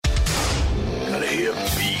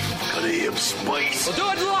space. We'll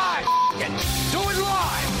do it live. Do it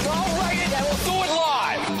live. I'll write it and we'll do it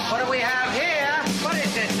live. What do we have here? What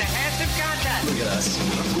is this? The handsome contest? Look at us.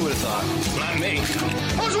 Who would have thought? Not me.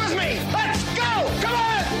 Who's with me? Let's go! Come on!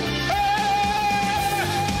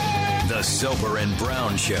 The Soper and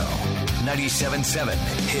Brown Show. 97.7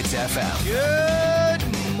 Hits FM.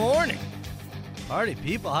 Good morning, party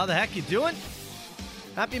people. How the heck you doing?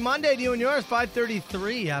 Happy Monday to you and yours.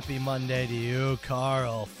 5:33. Happy Monday to you,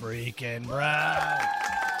 Carl freaking Brown.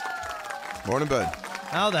 Morning, bud.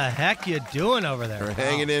 How the heck you doing over there? We're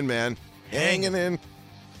hanging in, man. Hanging in.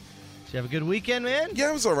 Did you have a good weekend, man? Yeah,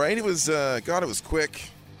 it was all right. It was, God, it was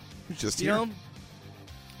quick. It was just You here. know,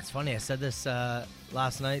 it's funny. I said this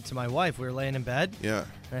last night to my wife. We were laying in bed. Yeah.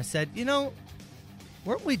 And I said, you know,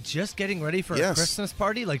 weren't we just getting ready for a Yes. Christmas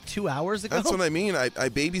party like 2 hours ago? That's what I mean. I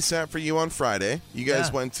babysat for you on Friday. You guys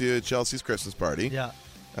Yeah. went to Chelsea's Christmas party. Yeah.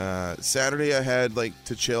 Saturday, I had,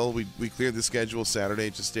 to chill. We cleared the schedule Saturday,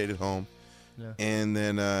 just stayed at home. Yeah. And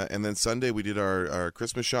then Sunday, we did our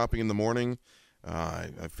Christmas shopping in the morning.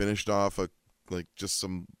 I finished off, just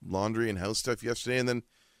some laundry and house stuff yesterday, and then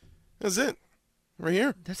that's it. We're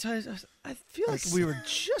here. That's how I feel like we were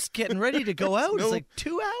just getting ready to go out. It's like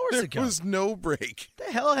 2 hours ago. There was no break. What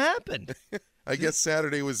the hell happened? I guess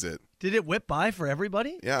Saturday was it. Did it whip by for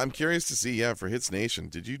everybody? Yeah, I'm curious to see, for Hits Nation,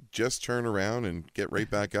 did you just turn around and get right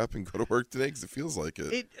back up and go to work today? Because it feels like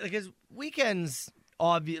it. Because weekends,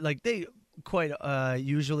 they quite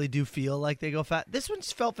usually do feel like they go fast. This one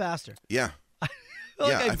felt faster. Yeah. I feel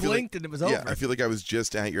like I blinked and it was over. Yeah, I feel like I was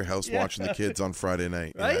just at your house watching the kids on Friday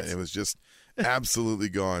night. Right? Yeah, it was just absolutely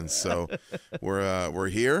gone. So we're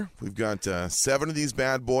here. We've got 7 of these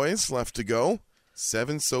bad boys left to go.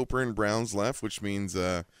 7 Soper and Browns left, which means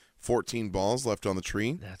 14 balls left on the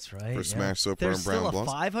tree. That's right. For Smash Soper There's and Brown still balls.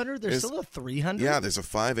 a 500? There's still a 300? Yeah, there's a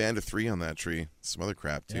 5 and a 3 on that tree. Some other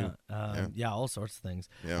crap, too. Yeah, all sorts of things.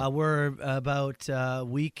 Yeah. We're about a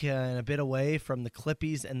week and a bit away from the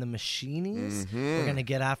Clippies and the Machinies. Mm-hmm. We're going to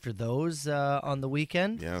get after those on the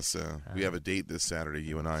weekend. Yes, we have a date this Saturday,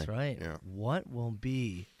 you and I. That's right. Yeah. What will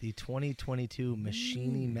be the 2022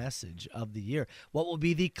 Machini message of the year? What will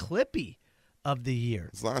be the Clippy of the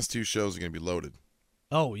year? These last 2 shows are going to be loaded.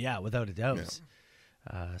 Oh, yeah, without a doubt.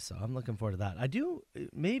 Yeah. So I'm looking forward to that. I don't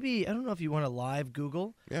know if you want to live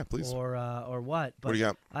Google. Yeah, please. Or what. But What do you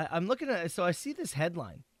got? I'm looking at it. So I see this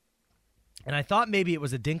headline, and I thought maybe it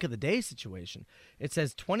was a Dink of the Day situation. It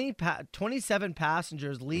says 27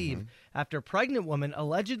 passengers leave after pregnant woman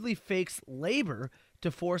allegedly fakes labor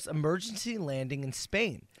to force emergency landing in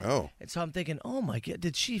Spain. Oh. And so I'm thinking, oh my God,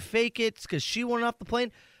 did she fake it because she went off the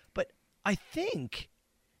plane? But I think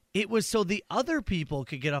it was so the other people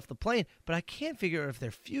could get off the plane, but I can't figure out if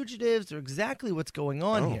they're fugitives or exactly what's going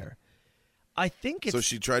on here. I think it's... So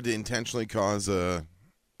she tried to intentionally cause a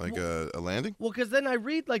landing? Well, because then I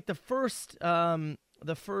read the first line,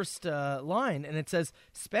 and it says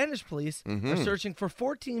Spanish police are searching for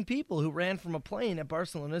 14 people who ran from a plane at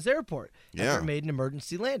Barcelona's airport after made an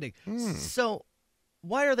emergency landing. So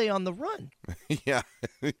why are they on the run? Yeah.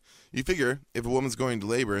 You figure if a woman's going to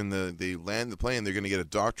labor and they land the plane, they're going to get a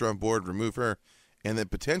doctor on board, remove her, and then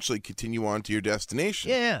potentially continue on to your destination.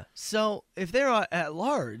 Yeah. So if they're at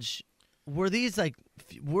large, were these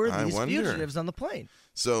fugitives on the plane?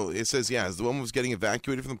 So it says, as the woman was getting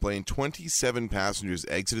evacuated from the plane, 27 passengers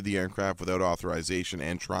exited the aircraft without authorization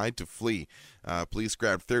and tried to flee. Police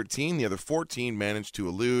grabbed 13. The other 14 managed to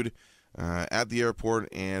elude at the airport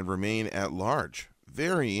and remain at large.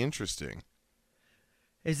 Very interesting.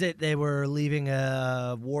 Is it they were leaving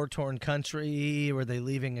a war-torn country? Were they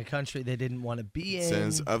leaving a country they didn't want to be in? It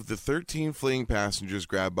says, of the 13 fleeing passengers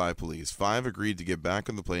grabbed by police, 5 agreed to get back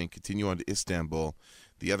on the plane and continue on to Istanbul.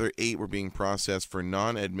 The other 8 were being processed for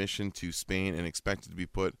non-admission to Spain and expected to be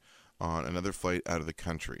put on another flight out of the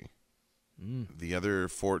country. The other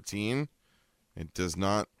 14, it does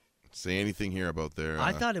not say anything here about their...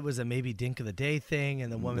 I thought it was a maybe Dink of the Day thing, and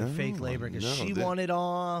the woman faked labor because she wanted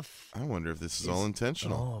off. I wonder if this is all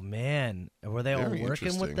intentional. Oh, man. Were they all Very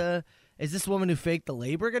working with interesting. Is this woman who faked the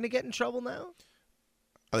labor going to get in trouble now?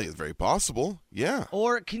 I think it's very possible. Yeah.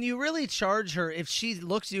 Or can you really charge her if she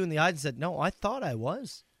looks you in the eyes and said, no, I thought I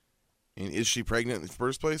was? And is she pregnant in the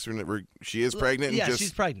first place? Or she is pregnant? Yeah,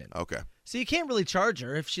 she's pregnant. Okay. So you can't really charge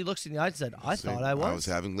her if she looks in the eyes and said, I thought I was. I was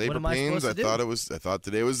having labor What am pains. supposed to do? I thought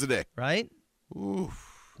today was the day. Right?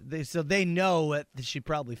 Oof. So they know that she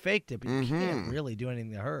probably faked it, but you can't really do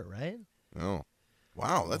anything to her, right? Oh.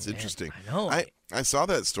 Wow, that's man, interesting. I know. I saw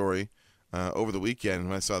that story over the weekend, and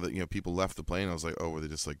when I saw that people left the plane, I was like, oh, were they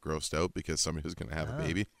just grossed out because somebody was going to have a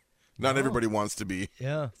baby? Not everybody wants to be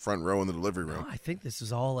Yeah. front row in the delivery Oh, room. I think this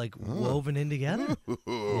is all like woven in together.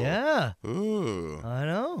 Yeah. Ooh. I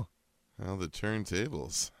know. Well, the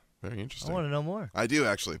turntables. Very I interesting. want to know more. I do,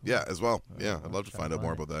 actually. Yeah, as well. Yeah, I'd love to find out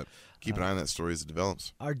more about that. Keep an eye on that story as it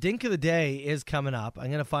develops. Our Dink of the Day is coming up. I'm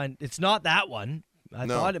going to find, it's not that one. I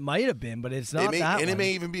No. thought it might have been, but it's not It may, that and one. it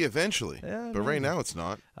may even be eventually. Yeah, but right maybe. now it's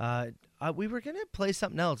not. We were going to play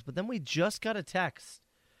something else, but then we just got a text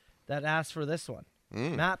that asked for this one.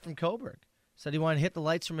 Matt from Coburg said he wanted to hit the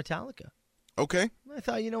lights from Metallica. Okay, I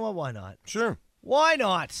thought, you know what? Why not? sure. Why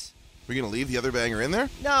not? We're going to leave the other banger in there?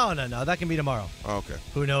 No. That can be tomorrow. Oh, okay.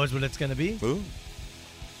 Who knows what it's going to be? Ooh.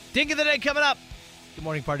 Dink of the Day coming up. Good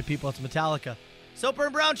morning, party people. It's Metallica. Soper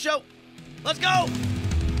and Brown Show. Let's go.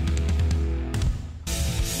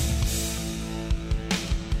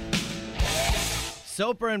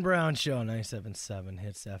 Soper and Brown Show, 97.7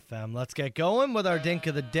 Hits FM. Let's get going with our Dink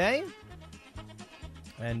of the Day.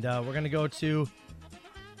 And we're going to go to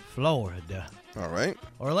Florida. All right.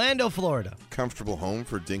 Orlando, Florida. Comfortable home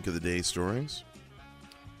for Dink of the Day stories.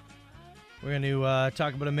 We're going to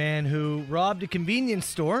talk about a man who robbed a convenience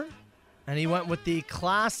store, and he went with the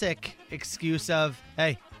classic excuse of,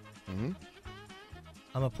 hey,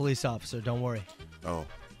 I'm a police officer, don't worry. Oh,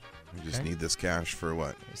 we just Okay. need this cash for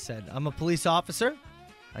what? He said, I'm a police officer.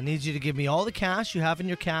 I need you to give me all the cash you have in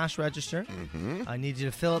your cash register. I need you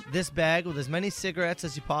to fill up this bag with as many cigarettes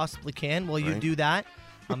as you possibly can. While you Right. do that,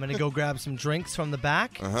 I'm going to go grab some drinks from the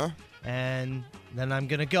back, Uh-huh. and then I'm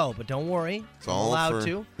going to go. But don't worry, It's I'm all allowed for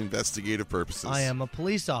to. investigative purposes. I am a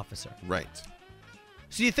police officer. Right.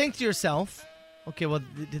 So you think to yourself, okay, well,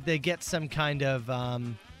 did they get some kind of,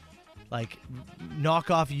 like,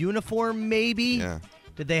 knockoff uniform, maybe? Yeah.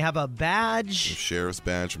 Did they have a The badge? sheriff's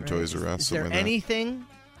badge from Toys R Us. Is there something like anything?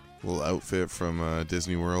 that. Little outfit from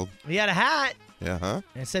Disney World. He had a hat, Yeah, huh?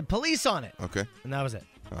 and it said police on it, Okay. and that was it.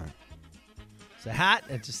 All right. It's a hat,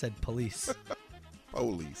 and it just said police.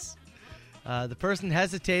 Police. The person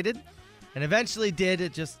hesitated, and eventually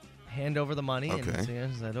did just hand over the money. Okay. And so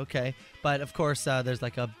he said, okay. But, of course, there's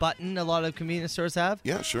like a button a lot of convenience stores have.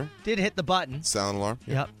 Yeah, sure. Did hit the button. Sound alarm.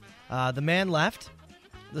 Yeah. Yep. The man left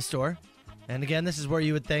the store. And again, this is where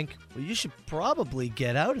you would think, well, you should probably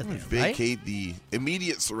get out of there, right? Vacate the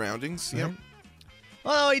immediate surroundings. Yep.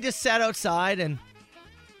 Well, he just sat outside and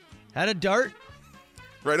had a dart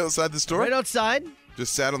Right outside the store? right outside.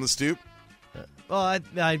 Just sat on the stoop? Well,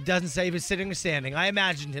 it doesn't say he was sitting or standing. I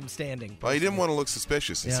imagined him standing. Well, he didn't want to look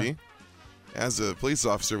suspicious, you Yeah. see? As a police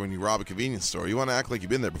officer, when you rob a convenience store, you want to act like you've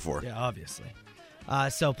been there before. Yeah, obviously.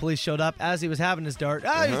 So police showed up as he was having his dart.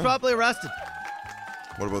 He was probably arrested.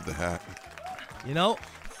 What about the hat? You know,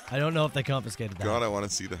 I don't know if they confiscated that. God, I want to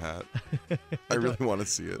see the hat. I really want to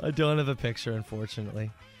see it. I don't have a picture,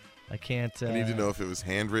 unfortunately. I can't. I need to know if it was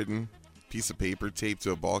handwritten, piece of paper taped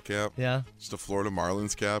to a ball cap, Yeah, just a Florida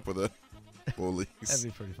Marlins cap with a police. that'd be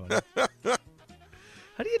pretty funny.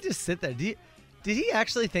 How do you just sit there? Did he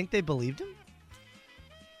actually think they believed him?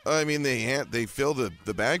 I mean, they filled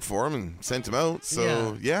the bag for him and sent him out.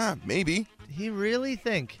 So yeah, maybe. Did he really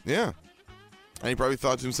think? Yeah. And he probably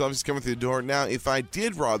thought to himself, he's coming through the door. Now, if I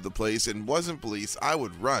did rob the place and wasn't police, I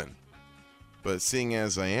would run. But seeing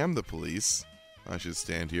as I am the police, I should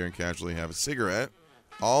stand here and casually have a cigarette.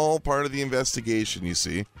 All part of the investigation, you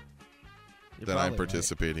see, You're that I'm probably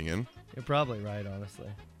participating in. Right. You're probably right, honestly.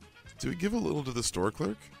 Do we give a little to the store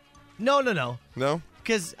clerk? No. No?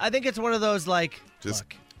 Because I think it's one of those, like, Just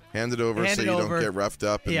look, hand it over hand so it you over. don't get roughed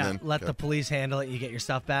up. And yeah, then, let okay. the police handle it. You get your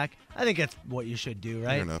stuff back. I think that's what you should do,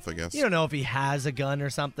 right? Fair enough, I guess. You don't know if he has a gun or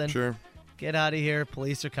something. Sure. Get out of here.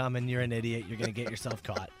 Police are coming. You're an idiot. You're going to get yourself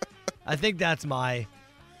caught. I think that's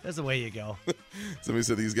the way you go. Somebody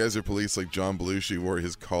said these guys are police like John Belushi wore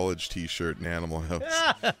his college T-shirt in Animal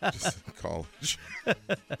House. Just college.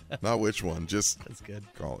 Not which one, just That's good.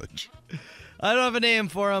 college. I don't have a name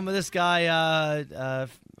for him, but this guy, I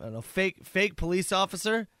don't know, fake police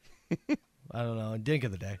officer. I don't know. Dink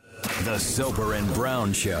of the day. The Soper and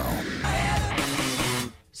Brown Show.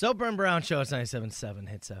 Soper and Brown Show. It's 97.7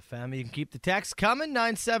 Hits FM. You can keep the text coming.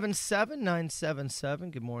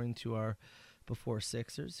 977-977. Good morning to our Before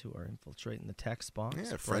Sixers who are infiltrating the text box. Yeah,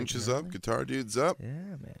 bright French and is up, early. Guitar Dude's up, Yeah,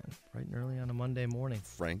 man. Bright and early on a Monday morning.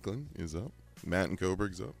 Franklin is up, Matt and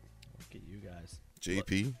Coburg's up, Look at you guys.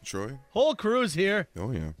 JP, Troy. Whole crew's here.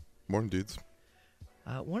 Oh yeah, morning dudes.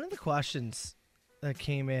 One of the questions that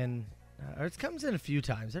came in, or it comes in a few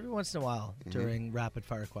times, every once in a while during rapid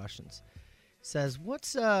fire questions, says, what's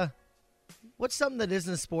something that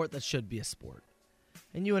isn't a sport that should be a sport?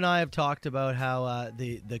 And you and I have talked about how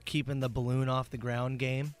the keeping the balloon off the ground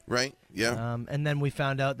game. Right? Yeah. And then we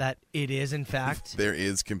found out that it is, in fact. There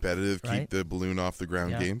is competitive Right? keep the balloon off the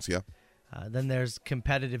ground Yeah. games. Yeah. Then there's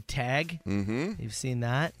competitive tag. Mm-hmm. You've seen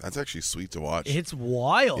that. That's actually sweet to watch. It's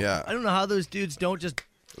wild. Yeah. I don't know how those dudes don't just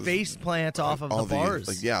face plant off of all the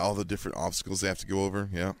bars. all the different obstacles they have to go over.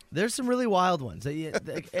 Yeah. There's some really wild ones.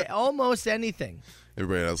 Almost anything.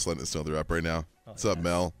 Everybody else letting us know they're up right now. What's up,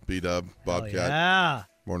 Mel, B-Dub, Hell Bobcat? yeah.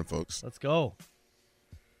 Morning, folks. Let's go.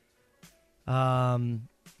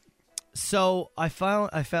 So I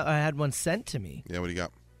had one sent to me Yeah, what do you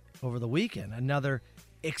got? over the weekend. Another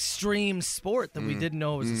extreme sport that we didn't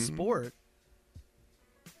know was a sport.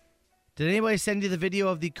 Did anybody send you the video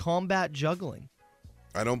of the combat juggling?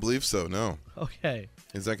 I don't believe so, no. Okay.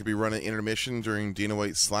 Is that going to be run at intermission during Dana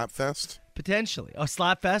White's Slapfest? Potentially. Oh,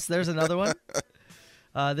 Slapfest. There's another one.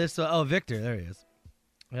 Victor. There he is.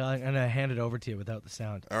 Well, I'm going to hand it over to you without the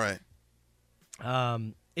sound. All right. It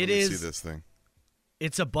Let me is. see this thing.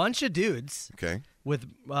 It's a bunch of dudes Okay. with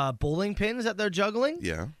bowling pins that they're juggling.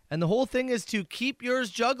 Yeah. And the whole thing is to keep yours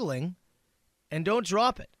juggling and don't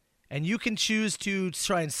drop it. And you can choose to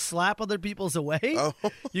try and slap other people's away. Oh,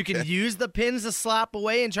 You can use the pins to slap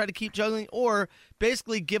away and try to keep juggling, or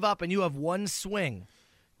basically give up and you have one swing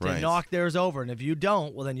to Right. knock theirs over. And if you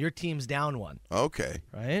don't, well, then your team's down one. Okay.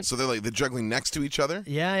 Right? So they're juggling next to each other?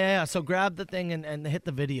 Yeah. So grab the thing and hit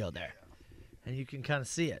the video there. And you can kind of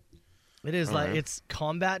see it. It is right. it's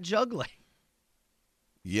combat juggling.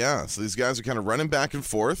 Yeah. So these guys are kind of running back and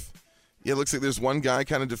forth. Yeah, it looks like there's one guy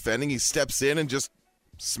kind of defending. He steps in and just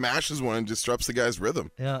smashes one and disrupts the guy's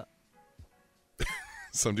rhythm. Yeah.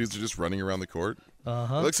 Some dudes are just running around the court.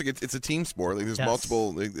 Uh-huh. It looks like it's a team sport. Like there's Yes.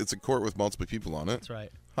 multiple. It's a court with multiple people on it. That's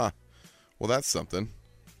right. Huh. Well, that's something.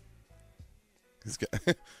 These guys,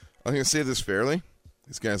 I'm gonna say this fairly.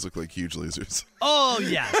 These guys look like huge losers. Oh,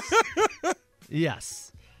 yes.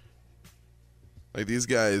 Yes. Like these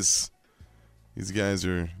guys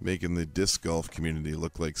are making the disc golf community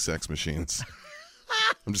look like sex machines.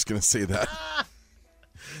 I'm just gonna say that.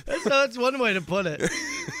 That's one way to put it.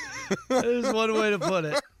 That is one way to put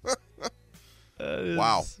it.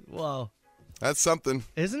 Wow. Wow. That's something.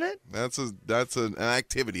 Isn't it? That's an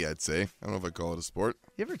activity, I'd say. I don't know if I call it a sport.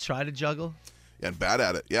 You ever try to juggle? Yeah, I'm bad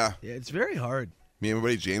at it. Yeah. Yeah, it's very hard. Me and my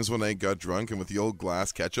buddy James one night got drunk and with the old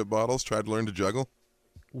glass ketchup bottles tried to learn to juggle.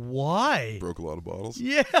 Why? Broke a lot of bottles.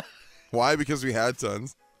 Yeah. Why? Because we had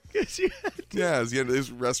tons. 'Cause you had to- Yeah, it was the end of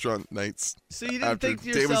those restaurant nights. So you didn't After think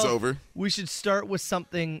to day yourself, was over. we should start with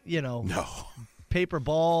something, No. paper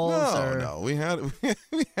balls or... No. We had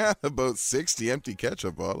about 60 empty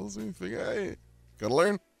ketchup bottles. We figured, hey, gotta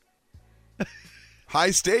learn.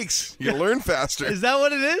 High stakes. You gotta learn faster. Is that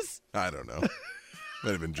what it is? I don't know.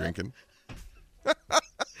 Might have been drinking.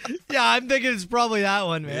 Yeah, I'm thinking it's probably that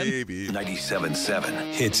one, man. Maybe.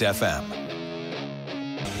 97.7 Hits FM.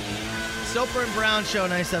 Soper and Brown Show,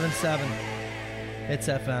 97.7. Hits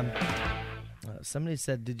FM. Somebody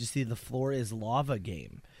said, did you see the Floor is Lava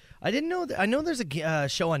game? I didn't know. I know there's a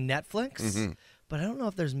show on Netflix, but I don't know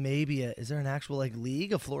if there's is there an actual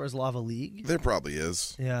league, a Floor is Lava league? There probably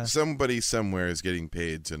is. Yeah. Somebody somewhere is getting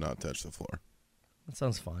paid to not touch the floor. That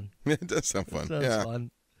sounds fun. It does sound fun. Sounds Yeah.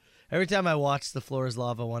 fun. Every time I watch the Floor is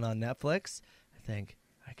Lava one on Netflix, I think,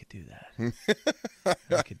 I could do that.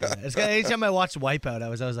 I could do that. It's anytime I watched Wipeout, I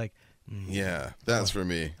was like, Yeah, that's for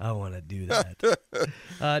me. I want to do that.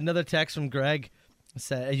 Another text from Greg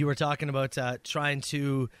said you were talking about trying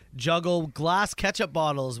to juggle glass ketchup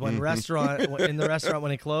bottles when in the restaurant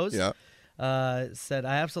when it closed. Yeah. Said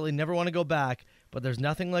I absolutely never want to go back, but there's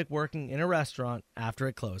nothing like working in a restaurant after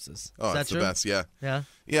it closes. Oh, Is that that's the true? best. Yeah. Yeah.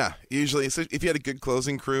 Yeah. Usually, if you had a good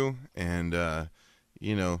closing crew and,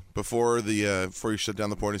 before you shut down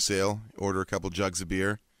the point of sale, order a couple jugs of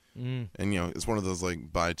beer. And it's one of those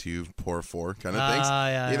buy two, pour four kind of things.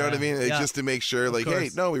 Yeah, you know what I mean? It's yeah. just to make sure, hey,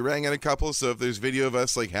 course. no, we rang in a couple. So if there's video of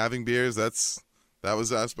us having beers, that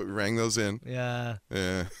was us, but we rang those in. Yeah.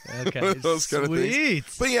 Yeah. Okay. One of those kind of things. Sweet.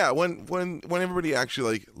 But yeah, when everybody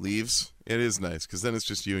actually leaves, it is nice because then it's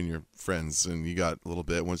just you and your friends, and you got a little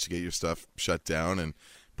bit once you get your stuff shut down and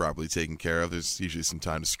properly taken care of. There's usually some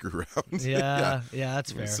time to screw around. Yeah,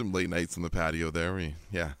 that's fair. Some late nights on the patio there. We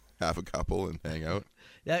have a couple and hang out.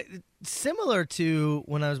 Yeah, similar to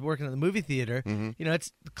when I was working at the movie theater.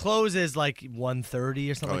 It's closes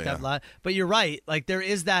 1:30 or something like that. But you're right. There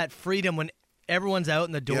is that freedom when everyone's out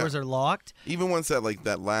and the doors are locked. Even once that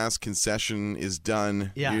that last concession is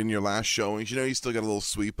done, you're in your last showings. You still got a little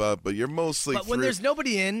sweep up, but you're mostly. But when there's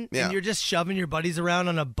nobody in and you're just shoving your buddies around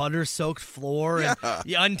on a butter-soaked floor and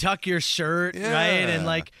you untuck your shirt, right? And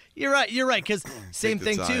you're right. Because same the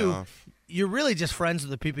thing tie too. off. you're really just friends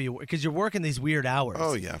with the people because you're working these weird hours.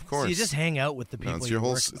 Oh yeah, of course. So you just hang out with the people. No, it's you your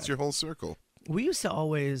whole. work with. It's your whole circle. We used to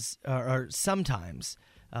always, or sometimes,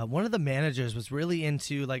 one of the managers was really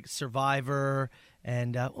into like Survivor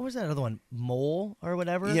and what was that other one, Mole or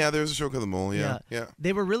whatever? Yeah, there was a show called The Mole. Yeah.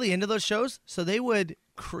 They were really into those shows, so they would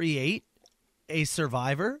create a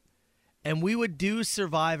Survivor, and we would do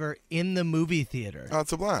Survivor in the movie theater. Oh,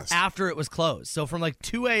 it's a blast. After it was closed. So from like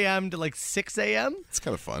 2 a.m. to like 6 a.m. It's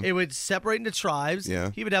kind of fun. It would separate into tribes.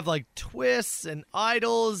 Yeah. He would have like twists and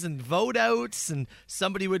idols and vote outs, and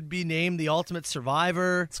somebody would be named the ultimate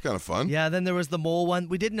survivor. It's kind of fun. Yeah, then there was the Mole one.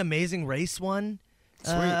 We did an Amazing Race one.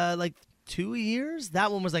 Sweet. Like 2 years.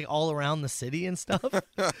 That one was like all around the city and stuff.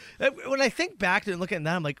 When I think back to it and look at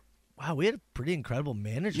that, I'm like, wow, we had a pretty incredible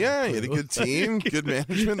management. Yeah, you had a crew. good team, good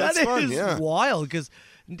management. That's That fun. is Yeah. wild because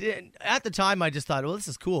at the time I just thought, well, this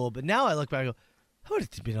is cool. But now I look back and go, that would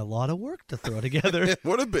have been a lot of work to throw together. It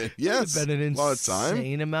would have been. Yes. It would have been an a lot of time.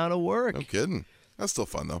 insane amount of work. No kidding. That's still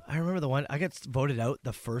fun though. I remember the one I got voted out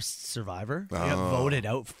the first Survivor. I got Oh. voted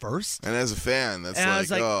out first. And as a fan, that's And I like,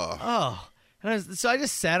 was like, oh, And so I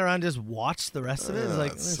just sat around and just watched the rest of it. It was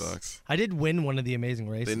like, that sucks. I did win one of the Amazing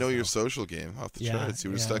Races. They know though. your social game off the Yeah, charts.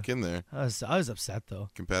 You would have yeah. stuck in there. I was upset though.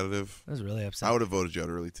 Competitive. I was really upset. I would have voted you out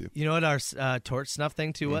early too. You know what our torch snuff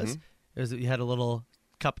thing too was? It was that you had a little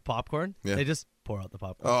cup of popcorn. Yeah. They just pour out the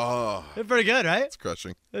popcorn. Oh, It's pretty good, right? it's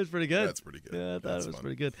crushing. It was pretty good. That's pretty good. Yeah, I thought That's it was fun.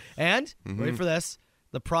 pretty good. And wait for this: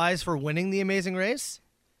 the prize for winning the Amazing Race,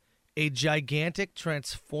 a gigantic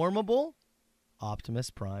transformable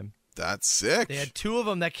Optimus Prime. That's sick. They had 2 of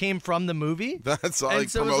them that came from the movie. That's all And like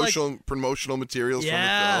so it was like- promotional materials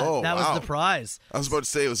Yeah, from the film. Oh, that wow. was the prize. I was about to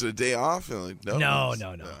say, was it a day off? And like, no. No.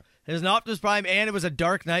 Yeah. It was an Optimus Prime, and it was a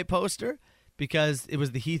Dark Knight poster because it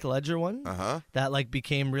was the Heath Ledger one that like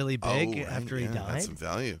became really big right, after he yeah, died. That's some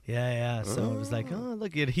value. Yeah. So it was like, oh,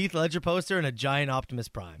 look, you had a Heath Ledger poster and a giant Optimus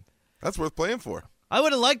Prime. That's worth playing for. I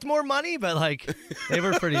would have liked more money, but like they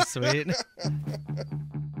were pretty sweet.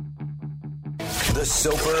 The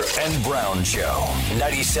Soper and Brown Show.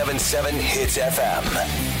 97.7 Hits FM.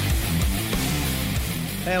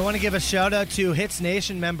 Hey, I want to give a shout out to Hits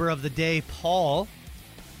Nation member of the day, Paul.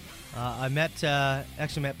 I met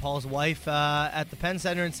Paul's wife at the Penn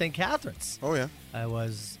Center in St. Catharines. Oh, yeah. I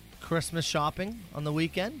was Christmas shopping on the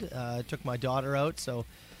weekend. I took my daughter out so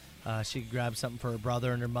she could grab something for her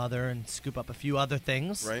brother and her mother and scoop up a few other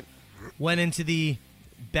things. Right. Went into the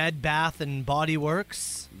Bed Bath and Body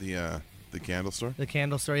Works, The candle store? the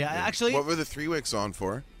candle store. Yeah, actually, What were the 3 wicks on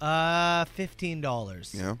for?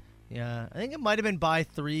 $15. Yeah. Yeah, I think it might have been buy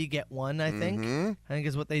 3 get 1. I think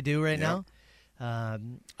is what they do right Yeah. now.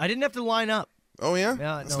 I didn't have to line up. Oh, yeah?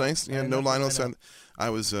 Yeah, That's no, nice. I Yeah, didn't no have to line line outside. I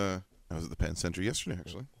was at the Penn Center yesterday,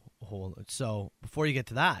 actually. So before you get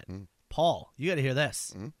to that, Paul, you got to hear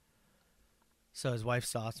this. So his wife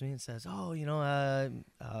stops me and says, "Oh,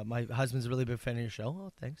 my husband's a really big fan of your show."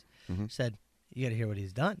 Oh, thanks. Said, "You got to hear what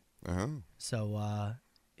he's done." Uh-huh. So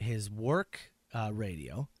his work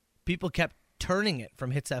radio, people kept turning it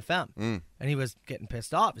from Hits FM, and he was getting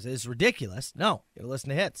pissed off. He said, "It's ridiculous. No, you got to listen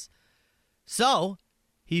to Hits." So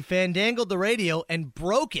he fandangled the radio and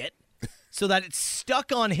broke it so that it's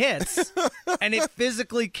stuck on Hits, and it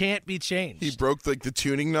physically can't be changed. He broke like the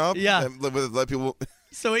tuning knob? Yeah. And let people...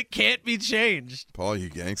 So it can't be changed. Paul, you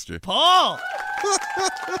gangster. Paul!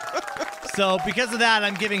 So because of that,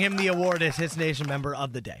 I'm giving him the award as Hits Nation member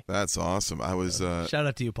of the day. That's awesome. I was Shout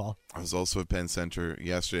out to you, Paul. I was also at Penn Center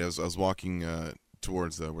yesterday. I was walking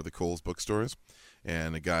towards where the Kohl's bookstore is,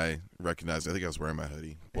 and a guy recognized me. I think I was wearing my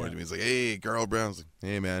hoodie. Pointed to me. He's like, "Hey, Carl Brown." I was like,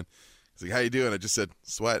 "Hey, man." He's like, "How you doing?" I just said,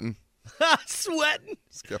 "Sweating." Sweating.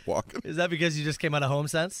 Just kept walking. Is that because you just came out of Home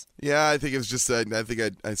Sense? Yeah, I think it was just that. I think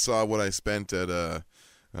I saw what I spent at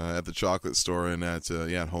the chocolate store and at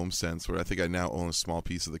Home Sense, where I think I now own a small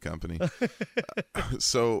piece of the company.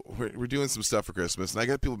 So we're doing some stuff for Christmas, and I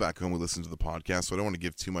got people back home who listen to the podcast, so I don't want to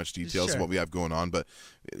give too much details Sure. of what we have going on, but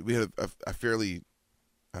we had a fairly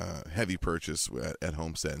heavy purchase at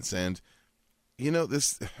Home Sense, and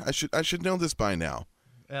this I should know this by now,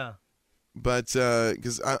 Yeah. but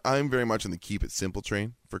because I'm very much in the keep it simple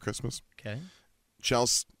train for Christmas. Okay.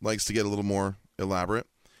 Chelsea likes to get a little more elaborate.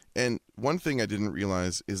 And one thing I didn't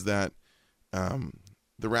realize is that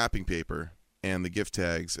the wrapping paper and the gift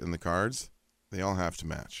tags and the cards, they all have to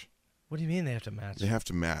match. What do you mean they have to match? They have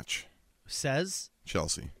to match. Says?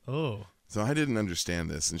 Chelsea. Oh. So I didn't understand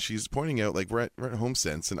this. And she's pointing out, like, we're at Home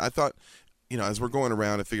Sense. And I thought, as we're going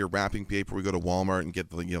around, I figure wrapping paper, we go to Walmart and get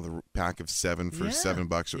the pack of 7 for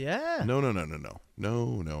 $7. Yeah.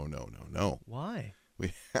 No. Why?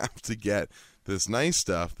 We have to get this nice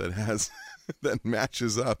stuff that has that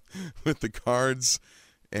matches up with the cards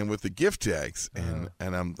and with the gift tags, and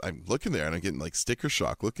I'm looking there, and I'm getting like sticker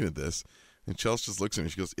shock looking at this. And Chelsea just looks at me.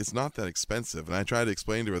 She goes, "It's not that expensive." And I try to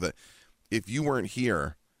explain to her that if you weren't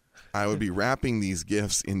here, I would be wrapping these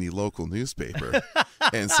gifts in the local newspaper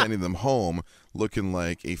and sending them home looking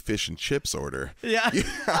like a fish and chips order. Yeah, You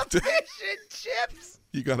have to- fish and chips.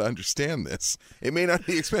 You got to understand this. It may not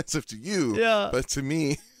be expensive to you, Yeah. but to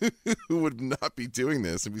me, who would not be doing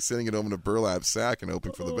this and be sending it home in a burlap sack and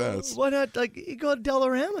hoping for the best. Why not? Like, you go to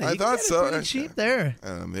Dollarama. I You can thought get it so. pretty cheap there.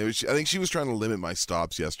 I think she was trying to limit my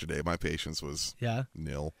stops yesterday. My patience was Yeah.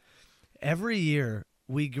 nil. Every year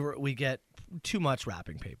we get too much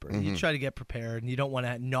wrapping paper. Mm-hmm. You try to get prepared, and you don't want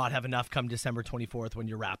to not have enough come December 24th when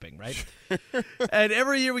you're wrapping, right? And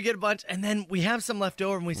every year we get a bunch, and then we have some left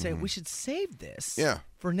over, and we say we should save this Yeah.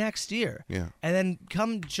 for next year. Yeah. And then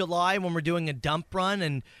come July when we're doing a dump run,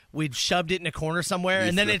 and we've shoved it in a corner somewhere,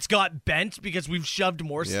 and then it's got bent because we've shoved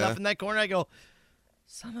more Yeah. stuff in that corner. I go,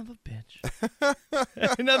 son of a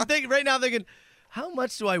bitch. And I'm thinking, how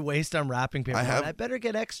much do I waste on wrapping paper? I better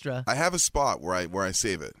get extra. I have a spot where I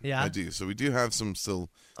save it. Yeah. I do. So we do have some still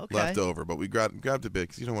Okay. left over, but we grabbed a bit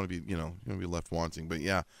because you don't want to be you don't want to be left wanting. But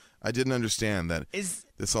yeah, I didn't understand that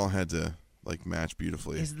this all had to like match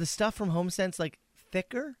beautifully. Is the stuff from HomeSense like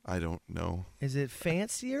thicker? I don't know. Is it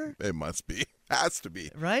fancier? It must be. Has to be.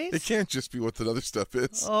 Right? It can't just be what the other stuff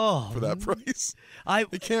is Oh, for that price. I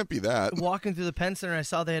It can't be that. walking through the Penn Center, I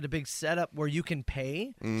saw they had a big setup where you can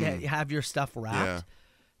pay to have your stuff wrapped. Yeah.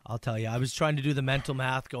 I'll tell you, I was trying to do the mental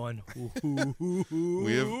math going,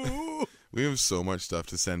 We have so much stuff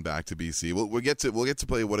to send back to BC. We'll get to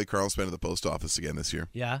play What Did Carl Spend at the post office again this year.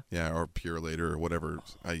 yeah. Yeah, or Pure Later or whatever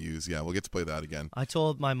I use. Yeah, we'll get to play that again. I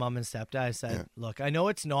told my mom and stepdad, I said, look, I know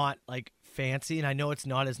it's not like fancy and I know it's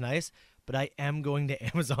not as nice, but I am going to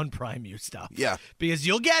Amazon Prime you stuff. Yeah. Because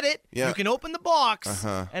you'll get it. Yeah. You can open the box.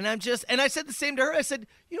 Uh-huh. And I said the same to her. I said,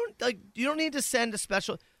 you don't need to send a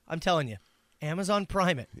special. I'm telling you, Amazon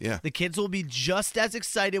Prime it. Yeah. The kids will be just as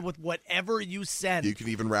excited with whatever you send. You can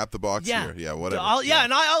even wrap the box here. Yeah, whatever.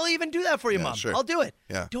 And I'll even do that for you, Yeah, Mom. sure. I'll do it.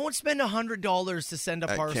 Yeah. Don't spend $100 to send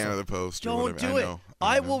a At parcel. Canada Post or Don't whatever. do I it. know.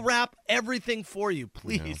 I know. will wrap everything for you,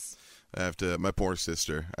 please. I have to. My poor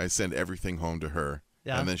sister. I send everything home to her,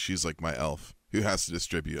 Yeah. and then she's like my elf who has to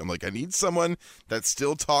distribute. I'm like, I need someone that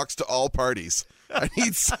still talks to all parties. I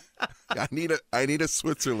need a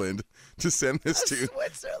Switzerland to send this to.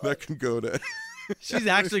 Switzerland. That can go to. She's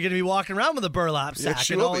actually going to be walking around with a burlap sack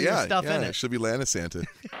she and will all be. your Yeah, stuff yeah, in it. she'll be Lana Santa.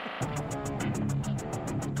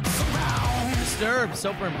 Disturbed,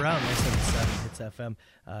 Soper and Brown, 977 Hits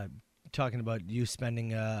FM. Talking about you spending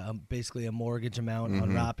basically a mortgage amount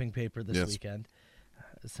on wrapping paper this Yes. weekend.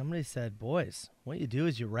 Somebody said, boys, what you do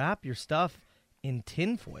is you wrap your stuff in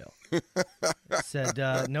tinfoil. Said,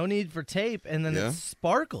 no need for tape, and then Yeah. it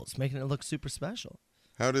sparkles, making it look super special.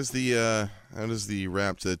 How does the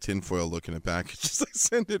wrapped tinfoil look in a package? Just like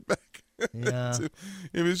send it back. Yeah.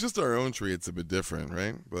 If it's just our own tree, it's a bit different,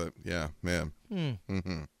 right? But yeah, man.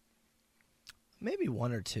 Maybe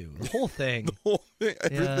one or two. The whole thing. Whole thing,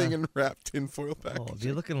 everything Yeah. in wrapped tinfoil Oh, packaging.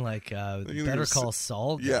 you're looking like you're Better s- Call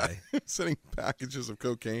Saul guy. Yeah, sending packages of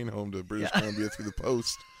cocaine home to British Columbia through the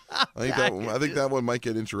post. I think that one might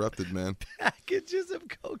get interrupted, man. Packages of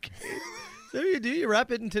cocaine. So you do? You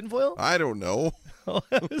wrap it in tinfoil? I don't know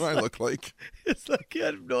what do I look like. It's like I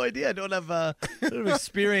have no idea. I don't have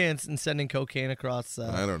experience in sending cocaine across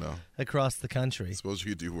I don't know. across the country. I suppose you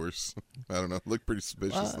could do worse. I don't know. Look pretty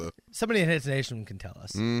suspicious though. Somebody in Hits Nation can tell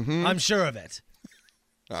us. I'm sure of it.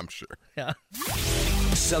 I'm sure. Yeah.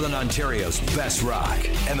 Southern Ontario's best rock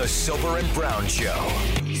and the Soper and Brown Show.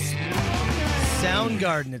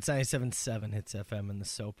 Soundgarden, it's 97.7 Hits FM and the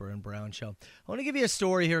Soper and Brown Show. I want to give you a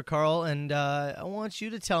story here, Carl, and I want you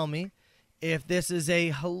to tell me if this is a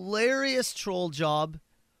hilarious troll job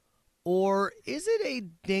or is it a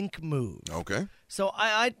dink move? Okay. So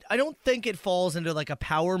I don't think it falls into like a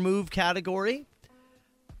power move category,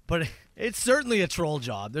 but it's certainly a troll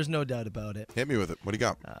job. There's no doubt about it. Hit me with it. What do you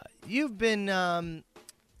got? You've been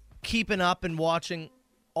keeping up and watching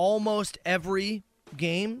almost every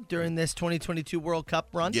game during this 2022 World Cup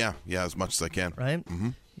run. Yeah, as much as I can. Right? Mm-hmm.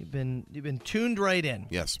 You've been tuned right in.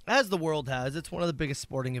 Yes. As the world has. It's one of the biggest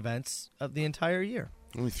sporting events of the entire year.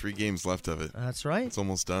 Only 3 games left of it. That's right. It's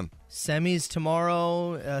almost done. Semis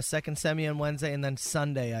tomorrow, second semi on Wednesday, and then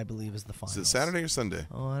Sunday, I believe, is the final. Is it Saturday or Sunday?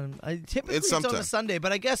 Oh, typically It's it's on sometime. a Sunday,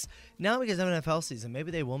 but I guess now because of NFL season,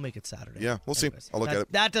 maybe they will make it Saturday. Yeah, we'll see. I'll look at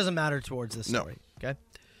it. That doesn't matter towards this No. story. Okay.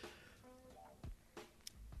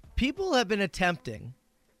 People have been attempting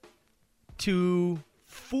to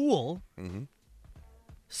fool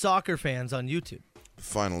soccer fans on YouTube. The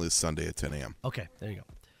final is Sunday at 10 a.m. Okay, there you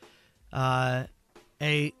go.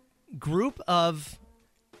 A group of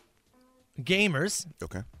gamers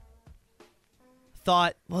Okay.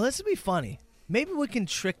 thought, well, this would be funny. Maybe we can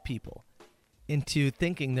trick people into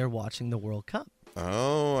thinking they're watching the World Cup.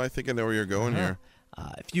 Oh, I think I know where you're going here.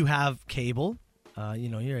 If you have cable,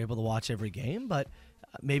 you're able to watch every game, but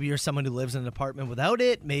maybe you're someone who lives in an apartment without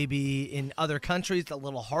it. Maybe in other countries, it's a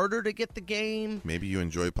little harder to get the game. Maybe you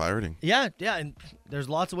enjoy pirating. Yeah, and there's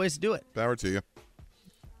lots of ways to do it. Power to you.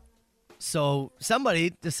 So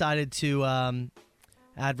somebody decided to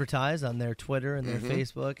advertise on their Twitter and their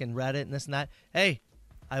Facebook and Reddit and this and that. Hey,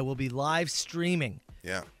 I will be live streaming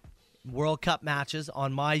Yeah. World Cup matches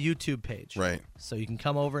on my YouTube page. Right. So you can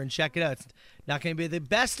come over and check it out. It's not going to be the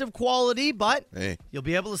best of quality, but Hey, you'll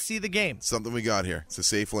be able to see the game. something we got here. It's a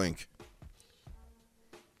safe link.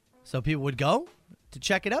 So people would go to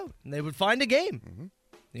check it out, and they would find a game.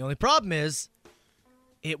 The only problem is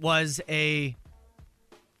it was a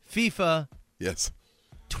FIFA Yes.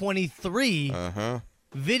 23 Uh-huh.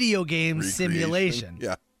 video game Recreation. simulation.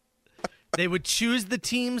 Yeah. They would choose the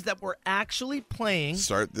teams that were actually playing.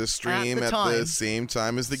 Start the stream the at the time. same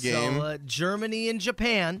time as the game. So Germany and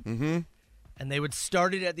Japan. And they would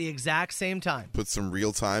start it at the exact same time. Put some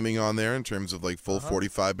real timing on there in terms of like full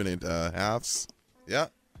 45-minute halves. Yeah.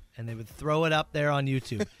 And they would throw it up there on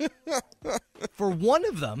YouTube. For one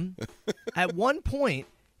of them, at one point,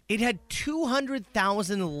 it had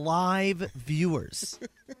 200,000 live viewers.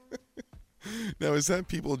 Now, is that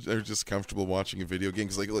people are just comfortable watching a video game?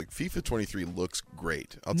 Because, look, FIFA 23 looks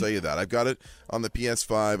great. I'll tell you that. I've got it on the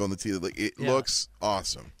PS5, on the TV. Like, it looks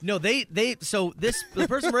awesome. No, the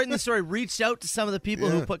person writing the story reached out to some of the people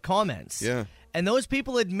who put comments. Yeah. And those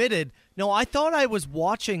people admitted, no, I thought I was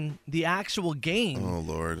watching the actual game. Oh,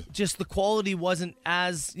 Lord. Just the quality wasn't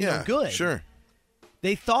as good. Sure.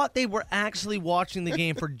 They thought they were actually watching the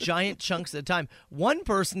game for giant chunks at a time. One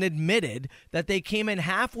person admitted that they came in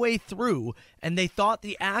halfway through and they thought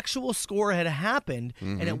the actual score had happened,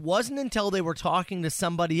 and it wasn't until they were talking to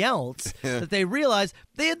somebody else that they realized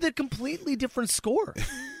they had the completely different score.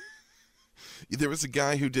 There was a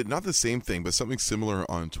guy who did not the same thing, but something similar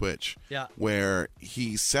on Twitch. Yeah. Where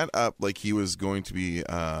he set up like he was going to be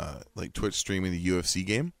like Twitch streaming the UFC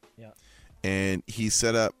game. Yeah. And he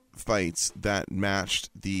set up fights that matched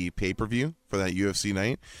the pay-per-view for that UFC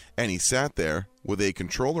night, and he sat there with a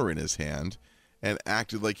controller in his hand and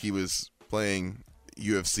acted like he was playing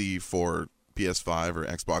UFC for PS5 or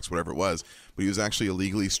Xbox, whatever it was, but he was actually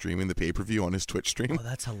illegally streaming the pay-per-view on his Twitch stream. Oh,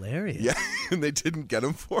 that's hilarious. Yeah, and they didn't get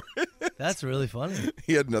him for it. That's really funny.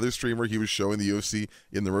 He had another stream where he was showing the UFC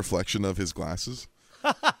in the reflection of his glasses.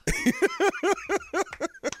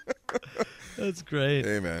 That's great.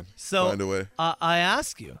 Hey, man. So find a way. I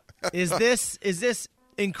ask you, is this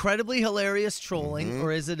incredibly hilarious trolling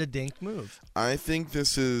or is it a dink move? I think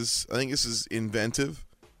this is inventive.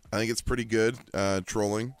 I think it's pretty good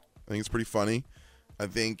trolling. I think it's pretty funny. I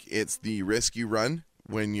think it's the risk you run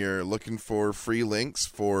when you're looking for free links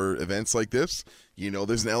for events like this.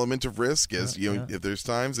 There's an element of risk as if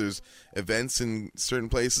there's events in certain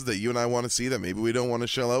places that you and I want to see that maybe we don't want to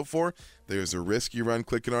shell out for. There's a risk you run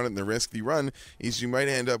clicking on it, and the risk you run is you might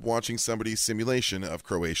end up watching somebody's simulation of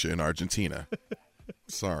Croatia and Argentina.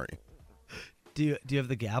 Sorry. Do you have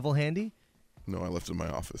the gavel handy? No, I left it in my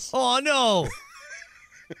office. Oh no.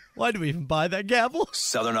 Why do we even buy that gavel?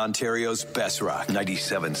 Southern Ontario's best rock,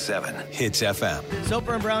 97.7 Hits FM.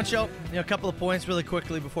 Soper and Brown Show. A couple of points really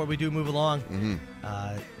quickly before we do move along.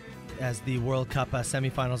 As the World Cup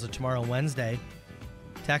semifinals are tomorrow and Wednesday,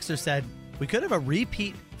 Texter said we could have a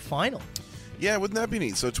repeat final. Yeah, wouldn't that be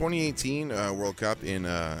neat? So 2018 World Cup in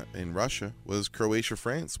Russia was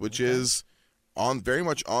Croatia-France, which is very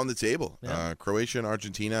much on the table. Yeah. Croatia and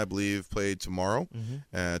Argentina, I believe, played tomorrow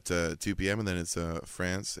at 2 p.m., and then it's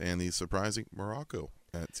France and the surprising Morocco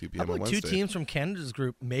at 2 p.m. How on about Wednesday. two teams from Canada's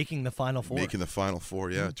group making the Final Four? Making the Final Four,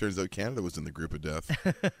 yeah. It turns out Canada was in the group of death.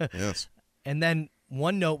 Yes. And then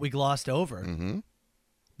one note we glossed over.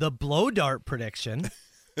 The blow dart prediction.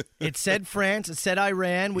 It said France. It said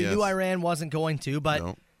Iran. We knew Iran wasn't going to,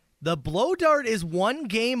 but the blow dart is one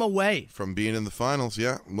game away. From being in the finals,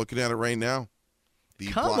 yeah. I'm looking at it right now.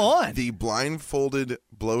 Come on. The blindfolded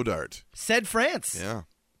blow dart. Said France. Yeah.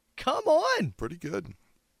 Come on. Pretty good.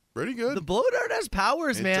 Pretty good. The blow dart has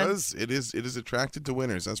powers, man. It does. It is attracted to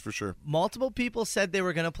winners, that's for sure. Multiple people said they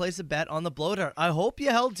were going to place a bet on the blow dart. I hope you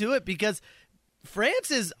held to it because France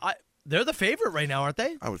is they're the favorite right now, aren't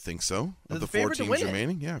they? I would think so. They're Of the the 4 favorite to teams win it.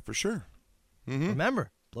 remaining, yeah, for sure. Remember,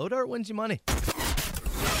 blow dart wins you money.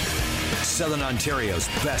 Southern Ontario's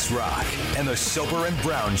best rock and the Soper and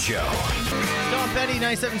Brown Show. Tom Petty,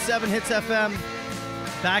 97.7 Hits FM.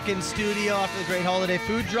 Back in studio after the great holiday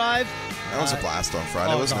food drive. That was a blast on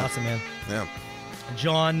Friday, Oh, it was wasn't awesome, man. it? Yeah.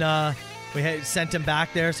 John, we sent him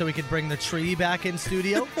back there so we could bring the tree back in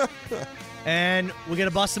studio. And we're going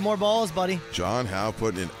to bust some more balls, buddy. John Howe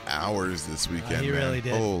putting in hours this weekend. He man. really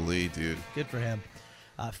did. Holy dude. Good for him.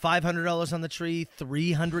 $500 on the tree,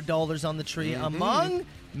 $300 on the tree, among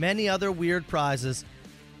many other weird prizes.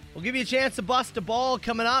 We'll give you a chance to bust a ball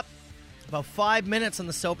coming up. About 5 minutes on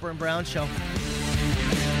the Soper and Brown Show.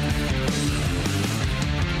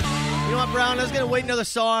 You know what, Brown? I was going to wait another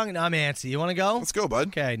song, and I'm antsy. You want to go? Let's go, bud.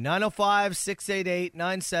 Okay,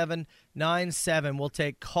 905-688-9797. We'll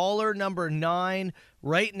take caller number 9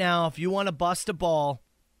 right now if you want to bust a ball.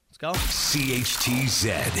 Let's go.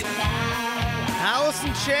 CHTZ. Alice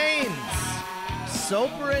in Chains.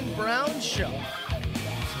 Soper and Brown Show.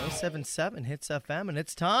 077 Hits FM, and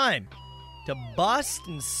it's time to bust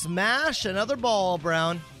and smash another ball,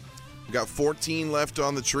 Brown. We got 14 left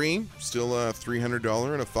on the tree. Still a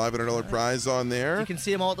 $300 and a $500 prize on there. You can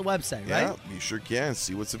see them all at the website, Yeah, right? you sure can.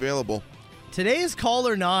 See what's available. Today's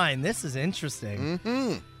caller 9. This is interesting.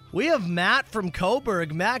 We have Matt from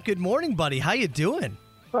Coburg. Matt, good morning, buddy. How you doing?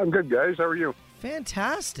 I'm good, guys. How are you?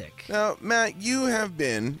 Fantastic. Now, Matt, you have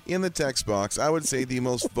been, in the text box, I would say the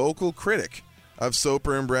most vocal critic of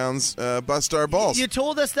Soper and Brown's Bust Our Balls. You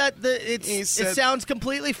told us that it said- sounds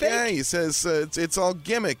completely fake. Yeah, he says it's all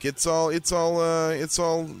gimmick. It's all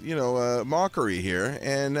mockery here.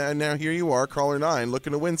 And now here you are, caller 9,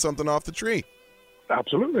 looking to win something off the tree.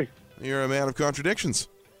 Absolutely. You're a man of contradictions.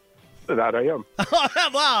 That I am.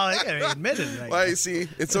 Wow, I admit it. Right Well, now. you see,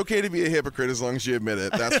 it's okay to be a hypocrite as long as you admit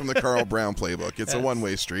it. That's from the Carl Brown playbook. It's a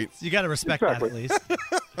one-way street. You got to respect Exactly. that at least.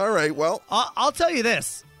 All right, well, I'll tell you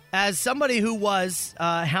this. As somebody who was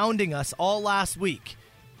hounding us all last week,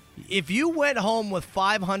 if you went home with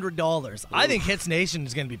 $500, I think Hits Nation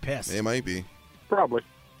is going to be pissed. it might be. Probably.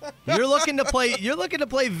 You're looking to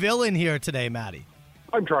play villain here today, Matty.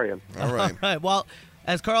 I'm trying. All right. All right. Well,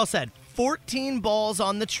 as Carl said, 14 balls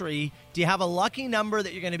on the tree. Do you have a lucky number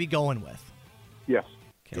that you're going to be going with? Yes.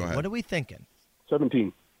 Okay. Go ahead. What are we thinking?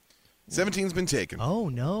 17. 17's been taken. Oh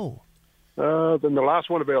no. Then the last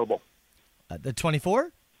one available. The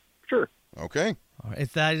 24? Sure. Okay, All right.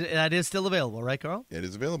 That is still available, right, Carl? it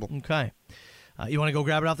is available. Okay. You want to go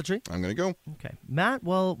grab it off the tree? I'm going to go. Okay. Matt,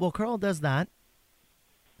 well, Carl does that.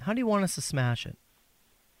 How do you want us to smash it?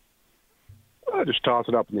 Just toss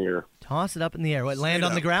it up in the air. Toss it up in the air. What, land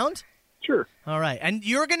on up. the ground? Sure. All right. And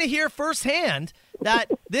you're going to hear firsthand that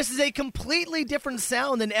this is a completely different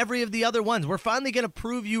sound than every of the other ones. We're finally going to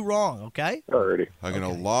prove you wrong, okay? Alrighty. I'm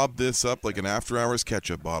going to lob this up like an after-hours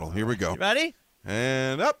ketchup bottle. Here we go. You ready?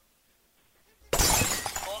 And up.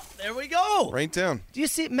 Oh, there we go. Right down. Do you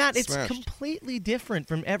see it, Matt? It's Smashed. completely different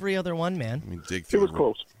from every other one, man. Let me dig It through, was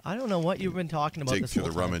close. I don't know what you've been talking about dig this through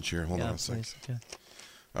whole the time. rummage here. Hold Yeah, on a sec. please. Okay.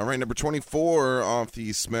 All right, number 24 off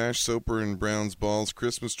the Smash Soper and Brown's Balls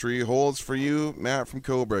Christmas tree holds for you, Matt from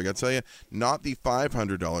Coburg. I tell you, not the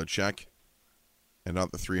 $500 check and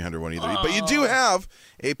not the $300 one either. But you do have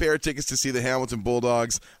a pair of tickets to see the Hamilton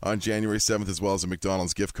Bulldogs on January 7th, as well as a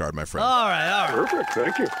McDonald's gift card, my friend. All right. Perfect.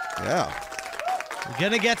 Thank you. Yeah, You're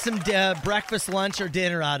going to get some breakfast, lunch, or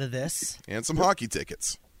dinner out of this. and some hockey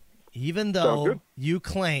tickets. Even Sounds though good. you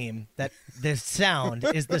claim that the sound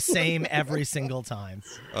is the same every single time.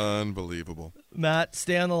 Unbelievable. Matt,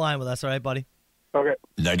 stay on the line with us, all right, buddy? Okay.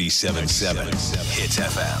 97.7 Hits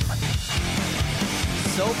FM.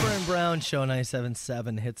 Soper and Brown Show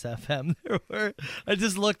 97.7 Hits FM. I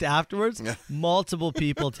just looked afterwards, multiple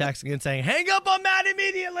people texting and saying, hang up on Matt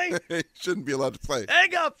immediately. He shouldn't be allowed to play.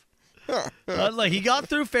 Hang up. Like, he got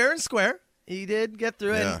through fair and square. He did get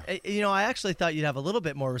through it. Yeah. And, I actually thought you'd have a little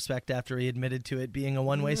bit more respect after he admitted to it being a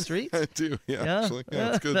one-way street. I do, actually.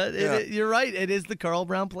 Yeah, it's good. You're right. It is the Carl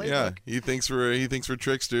Brown playbook. Yeah, he thinks we're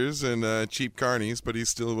tricksters and cheap carnies, but he's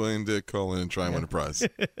still willing to call in and try and win a prize.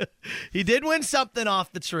 He did win something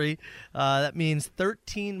off the tree. That means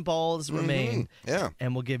 13 balls remain. Yeah.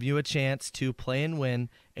 And we'll give you a chance to play and win.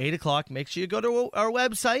 8 o'clock. Make sure you go to our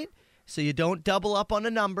website so you don't double up on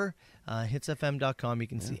a number. Hitsfm.com. You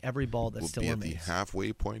can see every ball that We'll still be at the remains.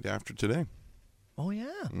 halfway point after today. Oh, yeah.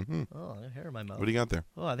 Oh, I have hair in my mouth. What do you got there?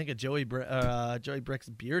 Oh, I think a Joey Brick's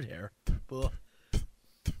beard hair. Ugh.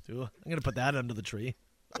 I'm going to put that under the tree.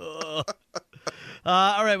 Ugh.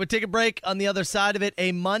 All right, we'll take a break. On the other side of it,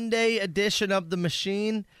 a Monday edition of The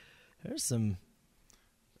Machine.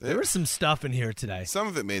 There was some stuff in here today. Some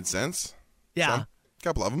of it made sense. Yeah. Some. A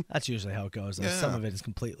couple of them. That's usually how it goes. Though. Yeah. Some of it is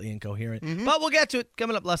completely incoherent. But we'll get to it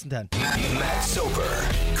coming up less than 10. Matt Soper,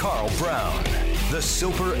 Carl Brown, The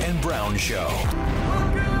Soper and Brown Show.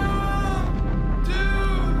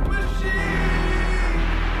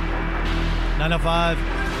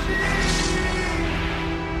 905.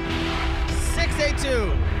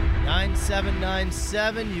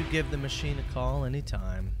 782-9797. You give the machine a call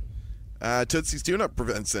anytime. Tootsie's Tune-Up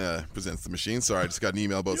presents the machine. Sorry, I just got an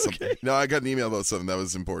email about something. Okay? No, I got an email about something that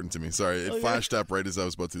was important to me. Sorry, it flashed up right as I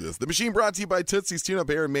was about to do this. The machine brought to you by Tootsie's Tune-Up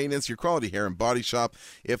Hair and Maintenance, your quality hair and body shop.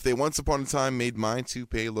 If they once upon a time made my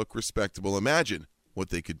toupee look respectable, imagine what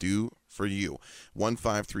they could do for you.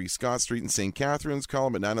 153 Scott Street in St. Catharines. Call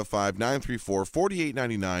them at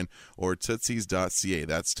 905-934-4899 or tootsies.ca.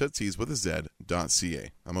 That's tootsies with a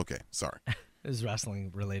Z.ca. I'm okay. Sorry. It was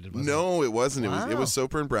wrestling related, wasn't it? No, it wasn't. Wow. It was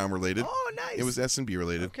Soper and Brown related. Oh, nice. It was S&B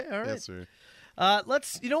related. Okay, all right. Yes, sir.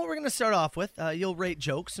 You know what we're going to start off with? You'll rate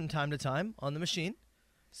jokes from time to time on the machine.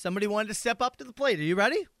 Somebody wanted to step up to the plate. Are you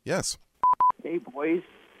ready? Yes. Hey, boys.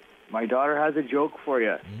 My daughter has a joke for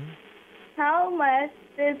you. How much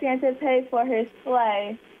did Santa pay for his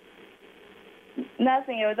sleigh?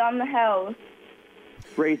 Nothing. It was on the house.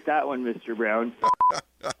 Rate that one, Mr. Brown.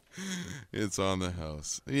 It's on the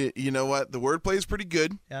house. You know what? The wordplay is pretty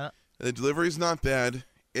good. Yeah. The delivery's not bad.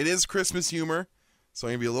 It is Christmas humor, so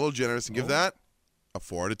I'm going to be a little generous and give that a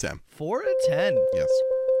 4 out of 10. 4 out of 10. Yes.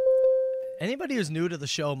 Anybody who's new to the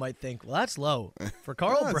show might think, well, that's low. For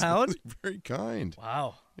Carl Brown? Really very kind.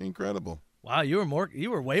 Wow. Incredible. Wow, you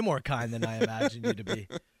were way more kind than I imagined you to be.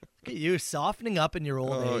 Look at you softening up in your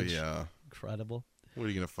old age. Oh, yeah. Incredible. What are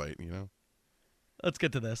you going to fight, you know? Let's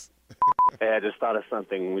get to this. Hey, I just thought of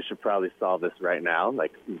something. We should probably solve this right now,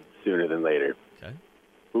 like sooner than later. Okay.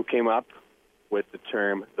 Who came up with the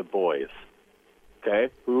term "the boys"?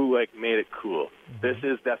 Okay, who made it cool? Mm-hmm. This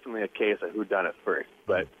is definitely a case of who done it first,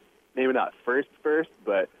 but maybe not first,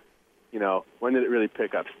 but when did it really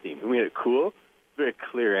pick up steam? Who made it cool? It's a very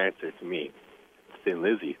clear answer to me. Thin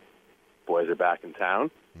Lizzy. Boys are back in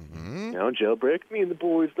town. Mm-hmm. Jailbreak. Me and the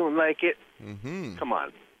boys don't like it. Mm-hmm. Come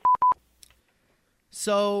on.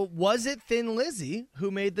 So, was it Thin Lizzy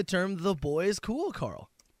who made the term "the boys" cool, Carl?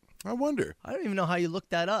 I wonder. I don't even know how you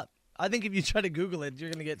looked that up. I think if you try to Google it, you're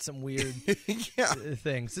going to get some weird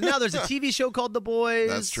things. So now there's a TV show called The Boys.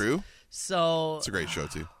 That's true. So it's a great show,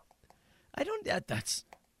 too. I don't... That's...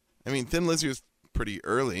 I mean, Thin Lizzy was pretty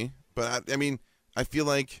early, but I feel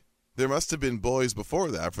like there must have been boys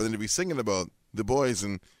before that for them to be singing about the boys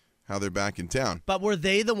and how they're back in town. But were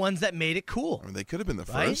they the ones that made it cool? I mean, they could have been the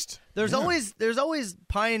right? first. There's always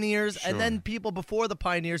pioneers, sure. and then people before the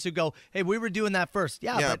pioneers who go, "Hey, we were doing that first."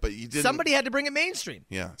 Yeah, but you didn't. Somebody had to bring it mainstream.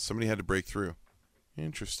 Yeah, somebody had to break through.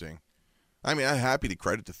 Interesting. I mean, I'm happy to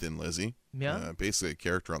credit to Thin Lizzy. Yeah, basically a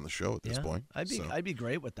character on the show at this point. I'd be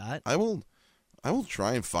great with that. I will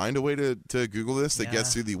try and find a way to Google this that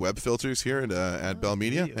gets through the web filters here at Bell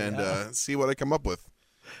Media and see what I come up with.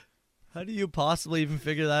 How do you possibly even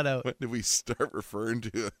figure that out? When did we start referring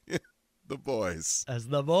to the boys? As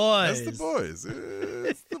the boys. As the boys.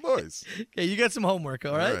 It's the boys. Okay, you got some homework,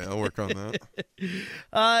 all right? All right, I'll work on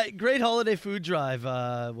that. Great holiday food drive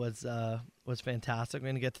was fantastic. We're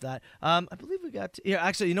going to get to that. I believe we got to... Here,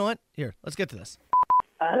 actually, you know what? Here, let's get to this.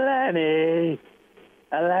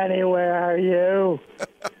 Alani, where are you?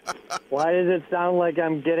 Why does it sound like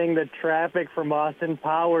I'm getting the traffic from Austin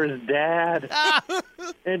Powers' dad?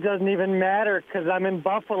 It doesn't even matter because I'm in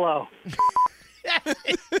Buffalo.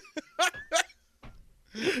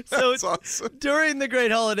 So That's awesome. During the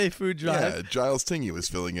Great Holiday Food Drive... Yeah, Giles Tingy was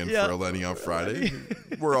filling in for Eleni on Friday.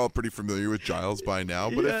 We're all pretty familiar with Giles by now,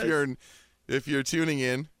 but if you're tuning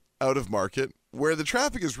in out of market, where the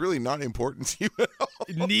traffic is really not important to you at all.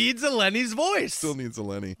 Needs Eleni's voice. Still needs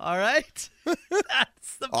Eleni. All right.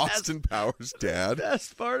 That's the Austin Powers' dad.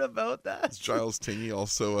 Best part about that. Is Giles Tingy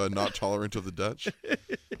also not tolerant of the Dutch?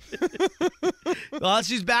 Well,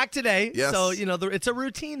 she's back today. Yes. So, it's a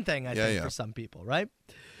routine thing, I think, for some people, right?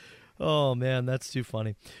 Oh, man, that's too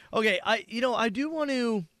funny. Okay, I do want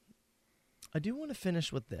to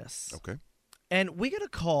finish with this. Okay. And we got a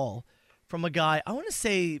call from a guy, I want to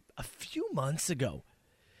say a few months ago.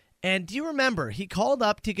 And do you remember, he called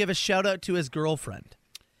up to give a shout out to his girlfriend.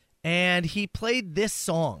 And he played this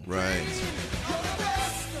song. Right.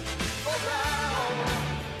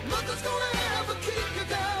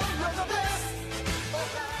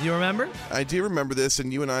 You remember? I do remember this,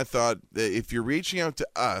 and you and I thought that if you're reaching out to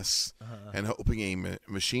us and hoping a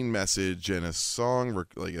machine message and a song,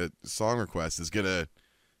 a song request is going to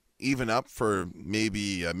even up for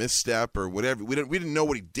maybe a misstep or whatever. We didn't know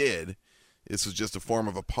what he did. This was just a form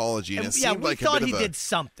of apology, and it seemed like thought he did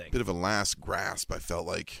something. Bit of a last grasp, I felt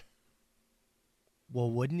like. Well,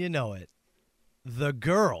 wouldn't you know it? The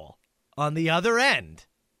girl on the other end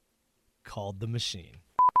called the machine.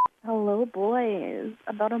 Hello, boys.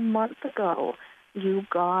 About a month ago, you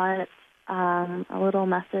got a little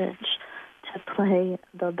message to play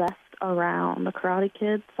The Best Around, the Karate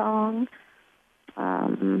Kid song.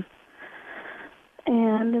 And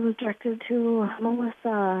it was directed to Melissa,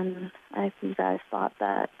 and I think you guys thought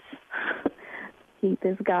that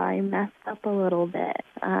this guy messed up a little bit.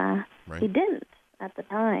 He didn't at the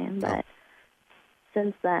time, but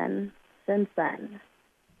since then,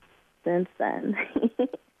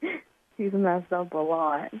 he's messed up a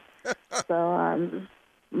lot. So,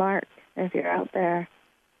 Mark, if you're out there,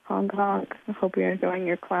 honk honk. I hope you're enjoying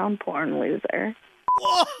your clown porn, loser.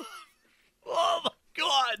 Whoa! Oh, my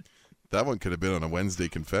God. That one could have been on a Wednesday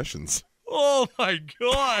Confessions. Oh, my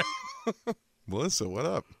God. Melissa, what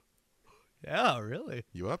up? Yeah, really?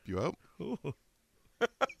 You up? You up? Ooh.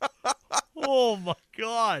 Oh, my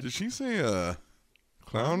God. Did she say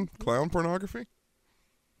clown pornography?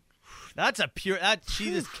 That's a pure...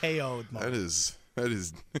 she just KO'd, Mark. That is...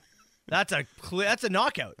 That's a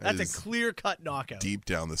knockout. That That's a clear-cut knockout. Deep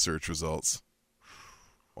down the search results.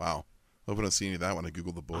 Wow. Hope I don't see any of that when I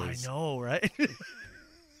Google the boys. I know, right?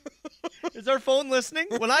 Is our phone listening?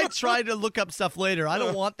 When I try to look up stuff later, I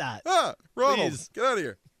don't want that. Ronald, Please. get out of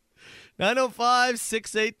here.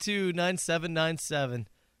 905-682-9797.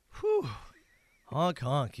 Whew. Honk,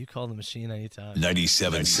 honk. You call the machine anytime.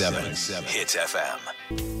 97.7 Hits FM.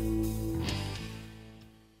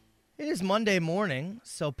 It is Monday morning,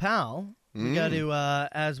 so, pal, we got to,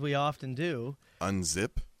 as we often do...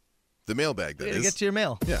 Unzip the mailbag, that is. Get to your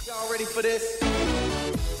mail. Yeah. Y'all ready for this?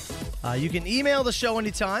 You can email the show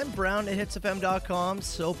anytime, brown@hitsfm.com,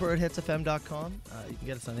 soper@hitsfm.com. You can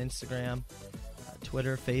get us on Instagram,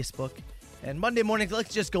 Twitter, Facebook. And Monday mornings,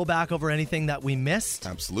 let's just go back over anything that we missed.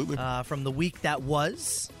 Absolutely. From the week that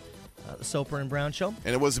was, the Soper and Brown Show.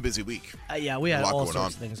 And it was a busy week. Yeah, we had all sorts on.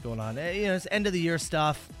 of things going on. It's end of the year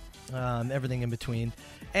stuff, everything in between.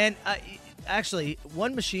 And actually,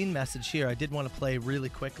 one machine message here I did want to play really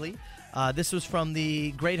quickly. This was from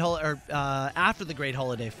the after the Great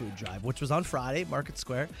Holiday Food Drive, which was on Friday, Market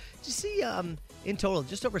Square. Did you see, in total,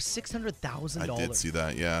 just over $600,000? I did see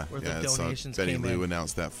that, yeah. Worth of donations Betty came Lou in.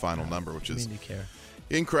 announced that final number, which is care.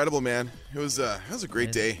 incredible, man. It was a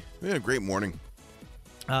great day. We had a great morning.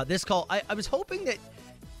 This call, I was hoping that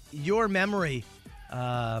your memory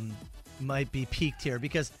might be peaked here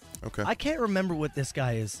because I can't remember what this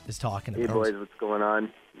guy is talking about. Hey, boys, what's going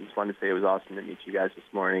on? I just wanted to say it was awesome to meet you guys this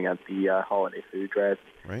morning at the holiday food drive.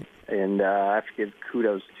 Right. And I have to give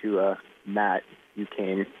kudos to Matt. You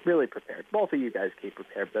came really prepared. Both of you guys came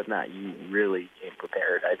prepared, but Matt, you really came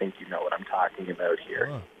prepared. I think you know what I'm talking about here.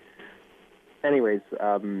 Oh. Anyways,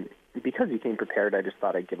 because you came prepared, I just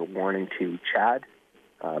thought I'd give a warning to Chad.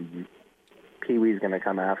 Pee-wee's going to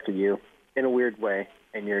come after you in a weird way,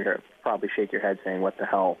 and you're going to probably shake your head saying, what the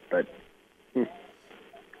hell? But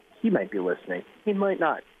he might be listening. He might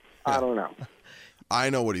not. I don't know.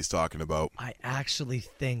 I know what he's talking about. I actually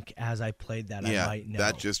think as I played that, I might know.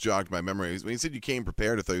 That just jogged my memory. When he said you came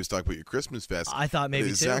prepared, I thought he was talking about your Christmas fest. I thought maybe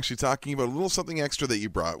he's too. actually talking about a little something extra that you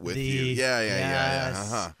brought with you.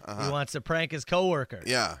 Yeah. He wants to prank his coworker.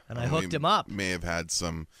 Yeah. And I hooked him up. May have had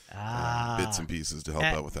some bits and pieces to help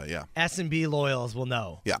out with that, yeah. S&B loyals will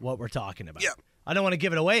know what we're talking about. Yeah. I don't want to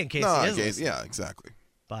give it away in case he is listening. Yeah, exactly.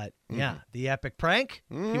 But, the epic prank,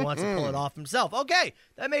 he wants to pull it off himself. Okay,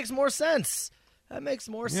 that makes more sense.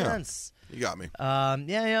 Sense. You got me.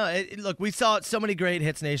 Look, we saw so many great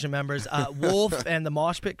Hits Nation members. Wolf and the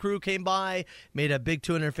Mosh Pit crew came by, made a big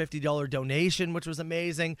 $250 donation, which was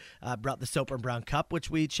amazing. Brought the Soper and Brown Cup, which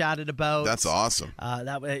we chatted about. That's awesome.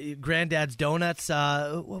 Granddad's Donuts.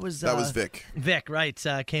 What was that? Was Vic. Vic, right?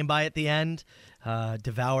 Came by at the end.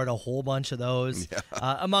 Devoured a whole bunch of those,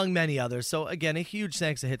 among many others. So again, a huge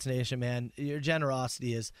thanks to Hits Nation, man. Your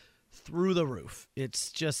generosity is through the roof.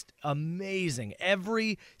 It's just amazing.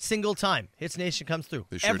 Every single time Hits Nation comes through.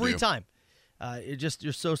 They sure Every do. time.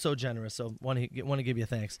 You're so generous. So want to give you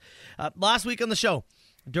thanks. Last week on the show,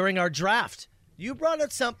 during our draft, you brought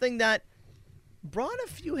out something that brought a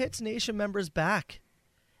few Hits Nation members back.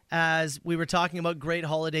 As we were talking about great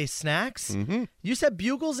holiday snacks, you said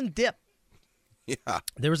bugles and dip. Yeah.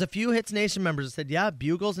 There was a few Hits Nation members that said,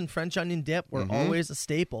 bugles and French onion dip were always a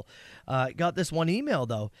staple. Got this one email,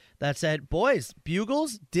 though, that said, boys,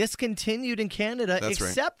 bugles discontinued in Canada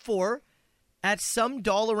except for at some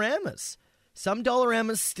Dollaramas. Some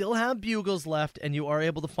Dollaramas still have bugles left, and you are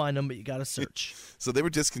able to find them, but you got to search. So they were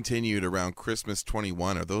discontinued around Christmas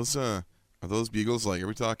 21. Are those bugles, are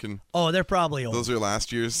we talking? Oh, they're probably old. Those are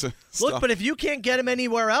last year's stuff? Look, but if you can't get them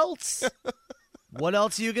anywhere else... What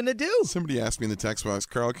else are you going to do? Somebody asked me in the text box,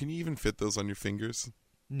 Carl, can you even fit those on your fingers?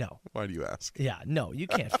 No. Why do you ask? Yeah, no, you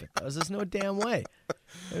can't fit those. There's no damn way.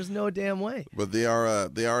 There's no damn way. But they are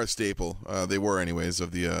a staple. They were anyways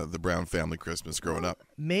of the Brown family Christmas growing up.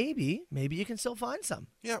 Maybe you can still find some.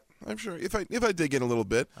 Yeah, I'm sure. If I dig in a little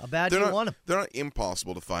bit, how bad do you want them? They're not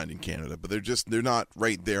impossible to find in Canada, but they're not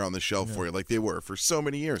right there on the shelf for you like they were for so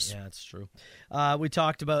many years. Yeah, that's true. We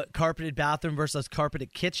talked about carpeted bathroom versus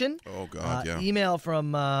carpeted kitchen. Oh God, yeah. Email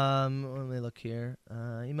from let me look here.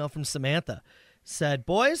 Email from Samantha said,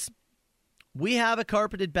 "Boys, we have a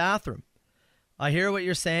carpeted bathroom. I hear what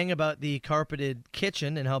you're saying about the carpeted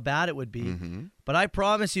kitchen and how bad it would be, but I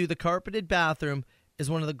promise you the carpeted bathroom is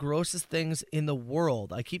one of the grossest things in the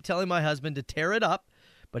world. I keep telling my husband to tear it up,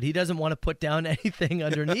 but he doesn't want to put down anything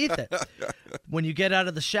underneath it. When you get out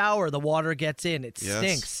of the shower, the water gets in. It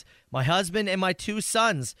stinks. My husband and my 2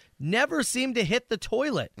 sons never seem to hit the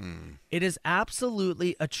toilet. It is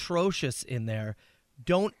absolutely atrocious in there.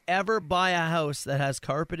 Don't ever buy a house that has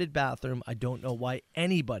carpeted bathroom. I don't know why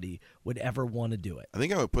anybody would ever want to do it." I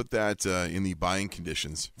think I would put that in the buying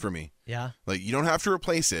conditions for me. Yeah. Like, you don't have to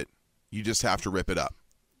replace it. You just have to rip it up.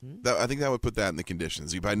 I think that would put that in the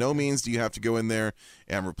conditions. By no means do you have to go in there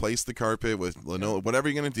and replace the carpet with linoleum, whatever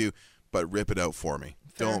you're going to do, but rip it out for me.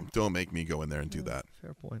 Fair. Don't make me go in there and do that.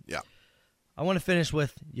 Fair point. Yeah. I want to finish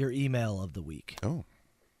with your email of the week. Oh.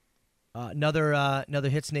 Another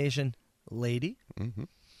Hits Nation lady.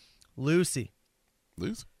 Lucy.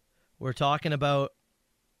 We're talking about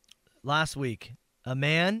last week a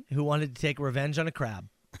man who wanted to take revenge on a crab.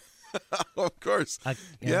 Of course.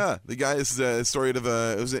 Yeah. The guy's story of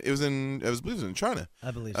I believe it was in China.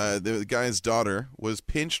 I believe so. The guy's daughter was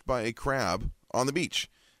pinched by a crab on the beach,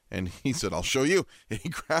 and he said, "I'll show you." And he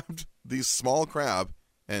grabbed the small crab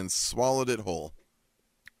and swallowed it whole,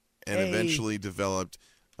 and eventually developed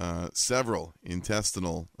several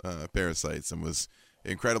intestinal parasites and was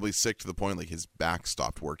incredibly sick to the point like his back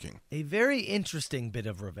stopped working. A very interesting bit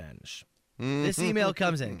of revenge. This email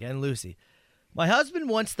comes in again, Lucy. "My husband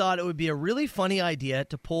once thought it would be a really funny idea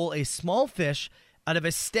to pull a small fish out of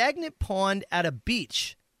a stagnant pond at a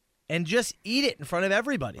beach and just eat it in front of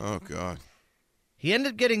everybody. Oh, God. He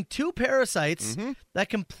ended up getting 2 parasites that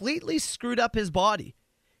completely screwed up his body.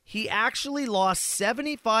 He actually lost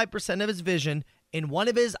 75% of his vision in one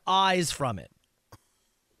of his eyes from it.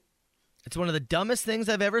 It's one of the dumbest things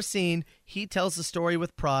I've ever seen. He tells the story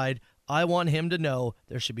with pride. I want him to know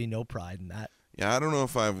there should be no pride in that." Yeah, I don't know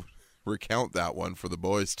if I recount that one for the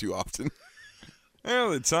boys too often.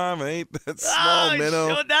 Well, the time I ate that small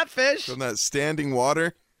minnow. Showed that fish. From that standing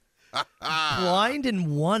water. Blind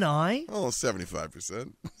in one eye? Oh,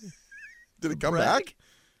 75%. Did it come back?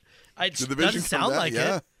 It doesn't sound like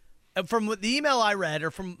it. From the email I read,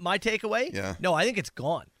 or from my takeaway, no, I think it's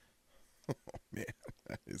gone. Oh, man,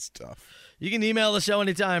 that is tough. You can email the show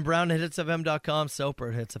anytime, brown@hitsfm.com,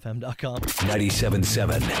 soper@hitsfm.com.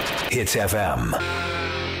 97.7 Hits FM.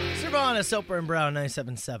 Sirvana, Soper and Brown,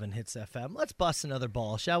 97.7 Hits FM. Let's bust another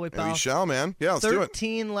ball, shall we, pal? We shall, man. Yeah, let's do it.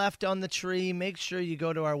 13 left on the tree. Make sure you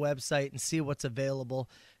go to our website and see what's available.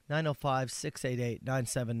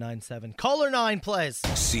 905-688-9797. Caller 9 plays.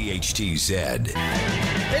 CHTZ.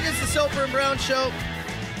 Hey, this is the Soper and Brown Show.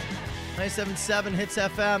 97.7 Hits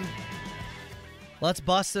FM. Let's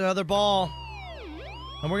bust another ball.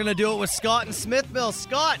 And we're going to do it with Scott in Smithville.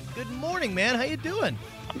 Scott, good morning, man. How you doing?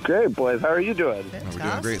 Great, boys. How are you doing? Fantastic. We're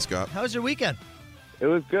doing great, Scott. How was your weekend? It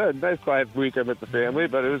was good. Nice quiet weekend with the family,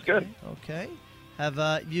 but it was good. Okay. Have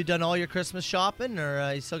you done all your Christmas shopping,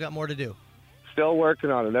 or you still got more to do? Still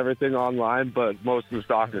working on it. Everything online, but most of the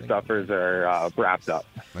stalker stuffers are wrapped up.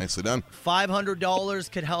 Nicely done. $500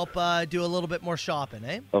 could help do a little bit more shopping,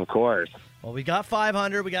 eh? Of course. Well, we got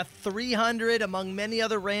 500. We got 300 among many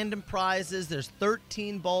other random prizes. There's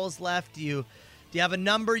 13 balls left. Do you have a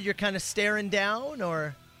number you're kind of staring down,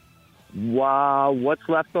 or? Wow, what's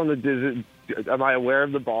left on the? Am I aware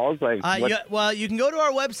of the balls? Well, you can go to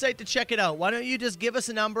our website to check it out. Why don't you just give us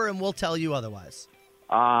a number and we'll tell you otherwise?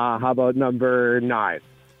 How about number 9?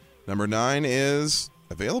 Number 9 is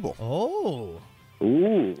available. Oh.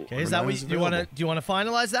 Ooh. Okay, is that what you want to? Do you want to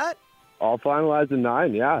finalize that? I'll finalize the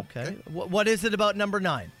 9. Yeah. Okay. What is it about number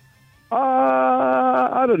 9?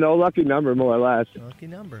 I don't know. Lucky number, more or less. Lucky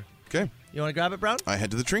number. Okay. You want to grab it, Brown? I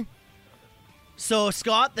head to the tree. So,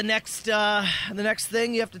 Scott, the next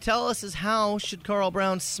thing you have to tell us is how should Carl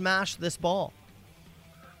Brown smash this ball?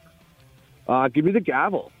 Give me the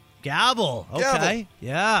gavel. Gavel. Okay. Gavel.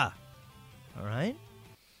 Yeah. All right.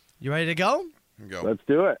 You ready to go? Here we go. Let's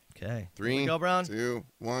do it. Okay. 3, Here we go, Brown. 2,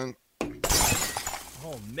 1.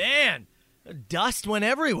 Oh, man. The dust went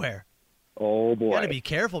everywhere. Oh, boy. You got to be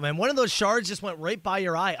careful, man. One of those shards just went right by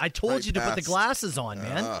your eye. I told Right you to put the past. glasses on,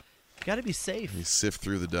 man. Got to be safe. You sift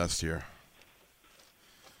through the dust here.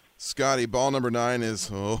 Scotty, ball number 9 is...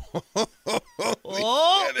 Oh.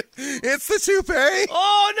 It's the toupee.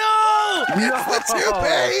 Oh, no. It's the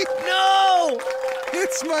toupee. No.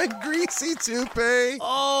 It's my greasy toupee.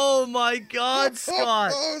 Oh, my God,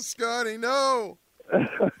 Scott. Oh, Scotty, no.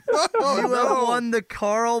 You have won the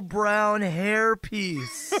Carl Brown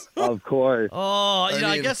hairpiece. Of course. Oh, I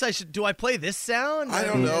I mean- guess I should. Do I play this sound? I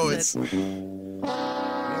don't know. Is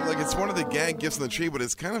It's like it's one of the gag gifts in the tree, but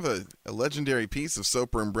it's kind of a legendary piece of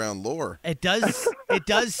Soper and Brown lore. It does. It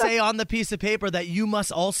does say on the piece of paper that you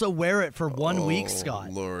must also wear it for 1 week,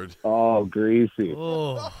 Scott. Lord. Oh, greasy.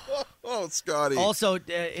 Oh. Oh, Scotty. Also,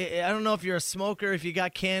 I don't know if you're a smoker, if you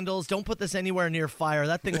got candles, don't put this anywhere near fire.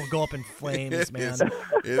 That thing will go up in flames, man.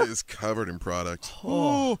 It is covered in product.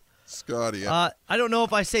 Oh. Scotty. I don't know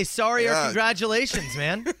if I say sorry or congratulations,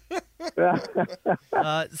 man.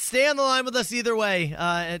 Stay on the line with us either way.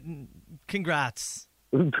 And congrats.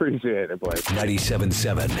 Appreciate it, Blake.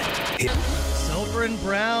 97.7. Soper and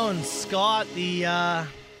Brown, Scott, the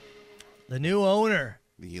new owner.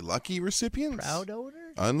 The lucky recipients? Proud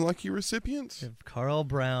owner? Unlucky recipients? Of Carl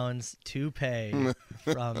Brown's toupee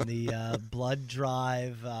from the blood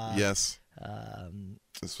drive. Yes.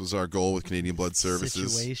 This was our goal with Canadian Blood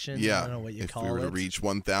Services. Situation. Yeah. I don't know what you call if we were it. to reach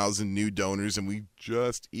 1,000 new donors, and we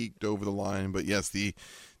just eked over the line. But yes, the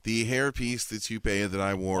hairpiece, the toupee that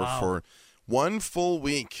I wore for 1 full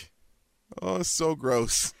week. Oh, it's so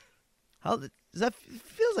gross. How does that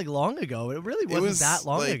feels like long ago? It really wasn't that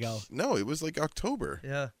long ago. No, it was like October.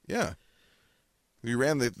 Yeah. Yeah. We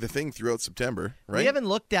ran the thing throughout September, right? We haven't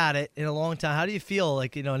looked at it in a long time. How do you feel?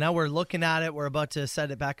 Like, now we're looking at it. We're about to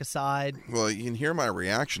set it back aside. Well, you can hear my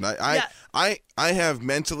reaction. I have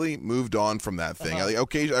mentally moved on from that thing.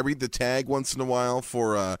 I read the tag once in a while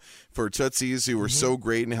for Tootsies, who were so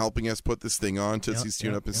great in helping us put this thing on. Tootsies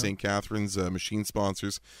Tune Up in St. Catharines, machine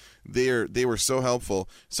sponsors. They were so helpful.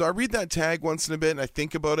 So I read that tag once in a bit and I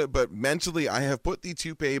think about it, but mentally I have put the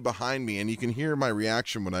toupee behind me, and you can hear my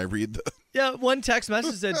reaction when I read the... Yeah, one text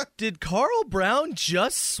message said, "Did Carl Brown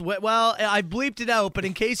just sweat?" Well, I bleeped it out, but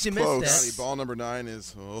in case you missed it, ball number 9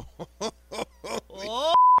 is oh.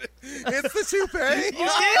 It's the toupee.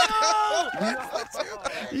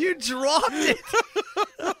 You dropped it.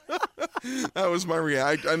 That was my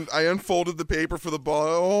reaction. I unfolded the paper for the ball.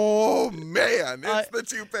 Oh man, it's the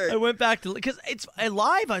toupee. I went back to because it's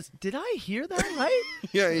live. Did I hear that right?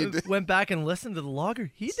 Yeah, you did. Went back and listened to the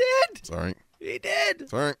logger. He did. Sorry. He did.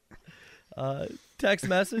 Sorry. Text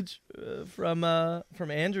message from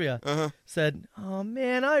Andrea said, "Oh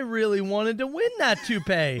man, I really wanted to win that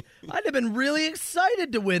toupee. I'd have been really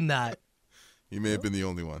excited to win that." You may have been the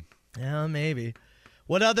only one. Yeah, maybe.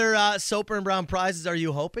 What other Soper and Brown prizes are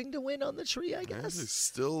you hoping to win on the tree, I guess? There's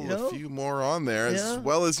still a few more on there, as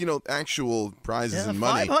well as, actual prizes and $500,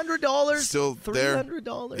 money. Still there.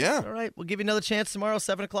 $300. Yeah. All right, we'll give you another chance tomorrow,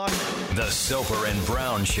 7 o'clock. The Soper and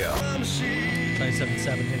Brown Show.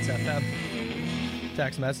 97.7 Hits FM.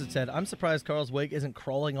 Text message said, "I'm surprised Carl's wig isn't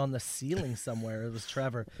crawling on the ceiling somewhere." It was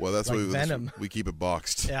Trevor. Well, that's like why Venom. we keep it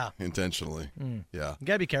boxed. Yeah. Intentionally. Yeah. You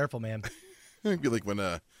gotta be careful, man. It'd be like when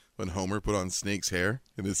Homer put on Snake's hair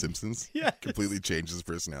in The Simpsons. Yes. Completely changed his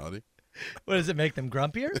personality. What does it make them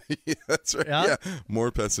grumpier? Yeah, that's right. Yeah? Yeah.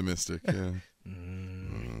 More pessimistic. Yeah.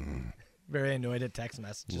 Very annoyed at text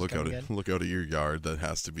messages. Look out at your yard that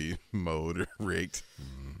has to be mowed or raked.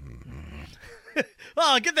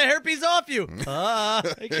 Oh, get the hairpiece off you. I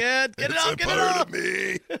can't. Get it off. Get it off. Of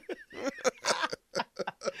me.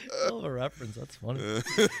 Oh, a reference. That's funny.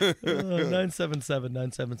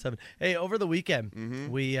 977. Hey, over the weekend,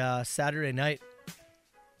 we Saturday night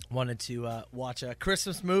wanted to watch a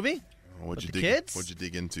Christmas movie. What'd you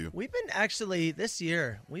dig into? We've been actually this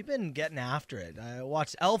year. We've been getting after it. I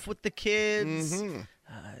watched Elf with the kids.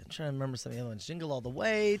 I'm trying to remember some of the other ones. Jingle All the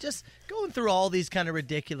Way. Just going through all these kind of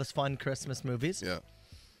ridiculous, fun Christmas movies. Yeah.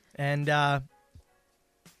 And I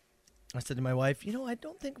said to my wife, I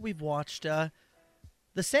don't think we've watched The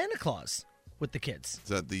Santa Claus with the kids. Is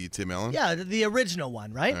that the Tim Allen? Yeah, the original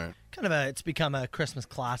one, right? All right. Kind of it's become a Christmas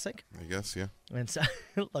classic. I guess, yeah. And so,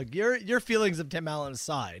 look, your feelings of Tim Allen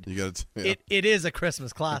aside, You got it is a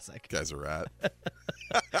Christmas classic. Guy's a rat.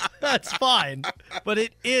 That's fine, but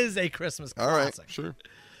it is a Christmas All right, classic. sure.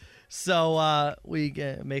 So we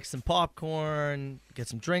make some popcorn, get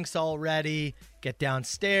some drinks all ready, get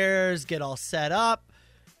downstairs, get all set up,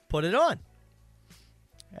 put it on,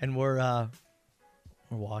 and we're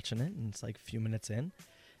watching it, and it's like a few minutes in,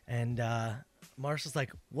 and Marshall's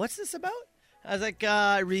like, "What's this about?" I was like,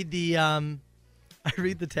 "I read the tagline.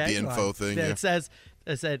 The info thing, It yeah. says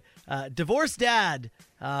I said, divorced dad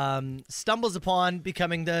stumbles upon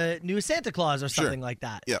becoming the new Santa Claus or something like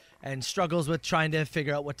that. Yep. And struggles with trying to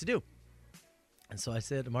figure out what to do. And so I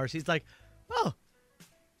said to Marcy, he's like, oh,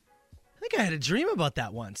 I think I had a dream about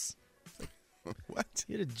that once. What?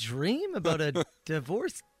 You had a dream about a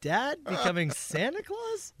divorced dad becoming Santa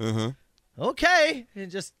Claus? Uh-huh. Okay.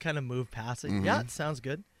 And just kind of moved past it. Mm-hmm. Yeah, it sounds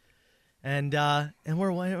good. And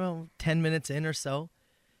we're 10 minutes in or so.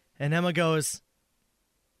 And Emma goes,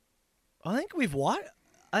 I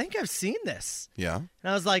think I've seen this. Yeah. And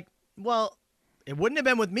I was like, well, it wouldn't have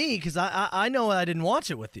been with me because I know I didn't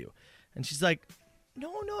watch it with you. And she's like,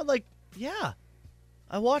 no, like, yeah.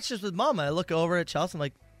 I watched this with Mom. And I look over at Chelsea. I'm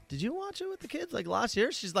like, did you watch it with the kids like last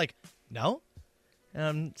year? She's like, no.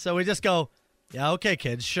 So we just go, yeah, okay,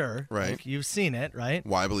 kids, sure. Right. Like, you've seen it, right?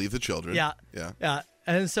 Why believe the children? Yeah. Yeah. Yeah.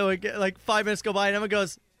 And so like 5 minutes go by and Emma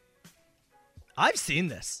goes, I've seen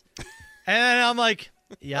this. And I'm like,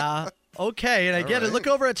 yeah, okay. And I get it. Look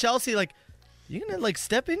over at Chelsea like, you gonna like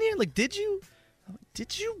step in here? Like, did you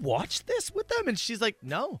watch this with them? And she's like,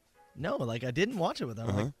 no, like I didn't watch it with them.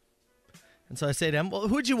 I'm like, and so I say to Em, well,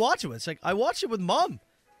 who'd you watch it with? She's like, I watched it with Mom.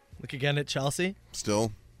 Look again at Chelsea.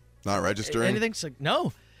 Still not registering? Anything? She's like,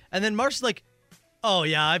 no. And then Marsh's like, oh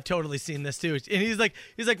yeah, I've totally seen this too. And he's like,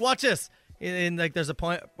 watch this. And like, there's a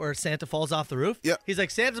point where Santa falls off the roof. Yeah. He's like,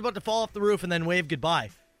 Santa's about to fall off the roof and then wave goodbye.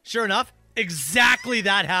 Sure enough, exactly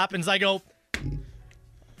that happens. I go, and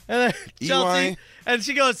then Chelsea, and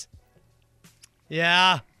she goes,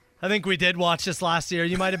 yeah, I think we did watch this last year.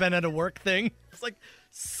 You might have been at a work thing. It's like,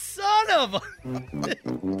 son of a...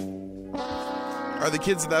 Are the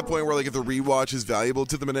kids at that point where like if the rewatch is valuable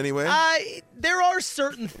to them in any way? There are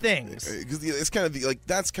certain things. Because it's kind of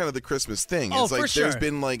that's kind of the Christmas thing. Oh, it's like for sure. There's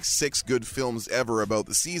been like 6 good films ever about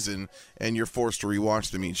the season, and you're forced to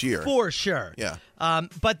rewatch them each year. For sure. Yeah.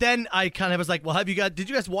 But then I kind of was like, well, did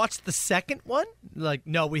you guys watch the second one? Like,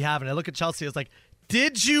 no, we haven't. I look at Chelsea. I was like,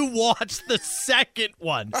 did you watch the second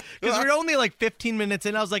one? Because we were only like 15 minutes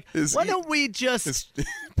in. I was like, why don't we just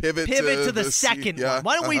pivot to the second one?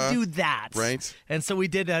 Why don't we do that? Right. And so we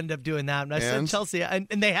did end up doing that. And I said, Chelsea, and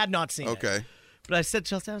they had not seen it. Okay. But I said,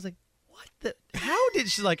 Chelsea, I was like, what the? How did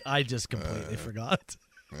she? Like, I just completely forgot.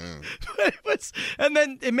 And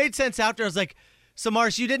then it made sense after. I was like, so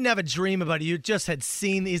Marsh, you didn't have a dream about it. You just had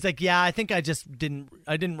seen. He's like, yeah, I think I just didn't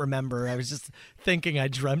remember. I was just thinking I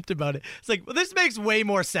dreamt about it. It's like, well, this makes way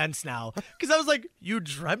more sense now. Because I was like, you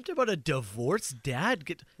dreamt about a divorced dad?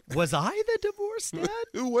 Was I the divorced dad?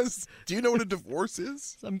 Who was? Do you know what a divorce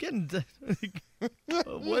is? I'm getting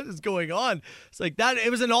what is going on? It's like that.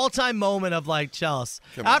 It was an all-time moment of like Chelsea.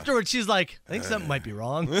 Afterwards, she's like, I think something might be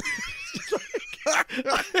wrong. She's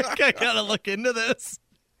like, I gotta look into this.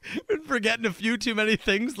 Been forgetting a few too many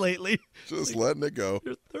things lately. Just letting it go.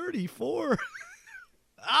 You're 34.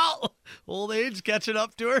 Ow! Old age catching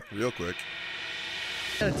up to her. Real quick.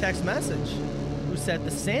 I got a text message who said the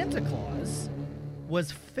Santa Claus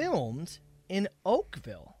was filmed in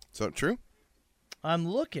Oakville. Is that true? I'm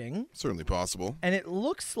looking. Certainly possible. And it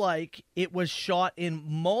looks like it was shot in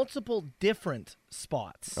multiple different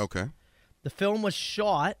spots. Okay. The film was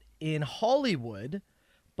shot in Hollywood,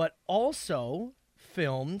 but also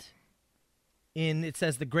filmed in, it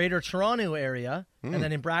says, the Greater Toronto area, and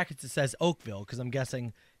then in brackets it says Oakville, because I'm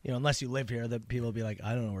guessing, unless you live here, that people will be like,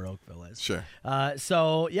 I don't know where Oakville is. Sure.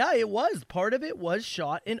 So, yeah, it was. Part of it was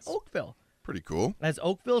shot in Oakville. Pretty cool. As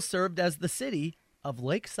Oakville served as the city of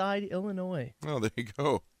Lakeside, Illinois. Oh, there you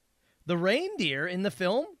go. The reindeer in the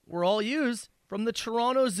film were all used from the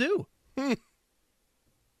Toronto Zoo. Huh.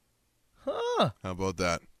 How about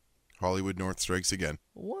that? Hollywood North strikes again.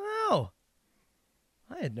 Wow.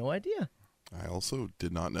 I had no idea. I also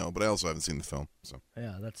did not know, but I also haven't seen the film. So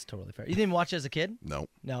yeah, that's totally fair. You didn't watch it as a kid? No.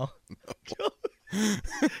 No.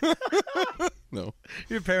 No.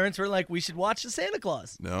 Your parents were like, we should watch the Santa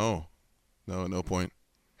Claus. No, no point.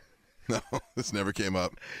 No, this never came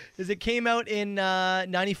up. Because it came out in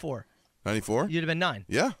 94. 94? You'd have been 9.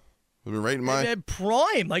 Yeah. We've been right in my...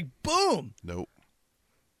 prime, like boom. Nope.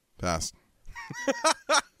 Passed.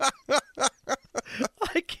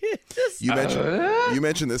 I can't just... You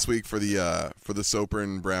mentioned this week for the Soper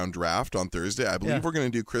and Brown draft on Thursday. I believe we're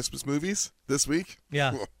going to do Christmas movies this week.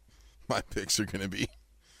 Yeah. My picks are going to be...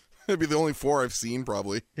 It'd be the only 4 I've seen,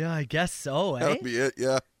 probably. Yeah, I guess so, That'll be it,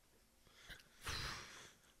 yeah.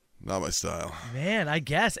 Not my style. Man, I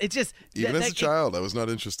guess. It just... Even as a child, I was not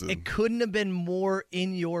interested. It couldn't have been more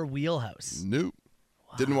in your wheelhouse. Nope.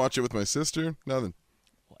 Wow. Didn't watch it with my sister. Nothing.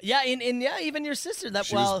 Yeah, and even your sister.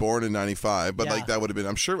 She was born in 95, but Yeah. like that would have been.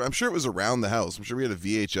 I'm sure it was around the house. I'm sure we had a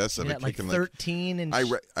VHS of it. Like kicking, 13 and.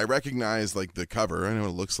 I recognize like the cover. I know what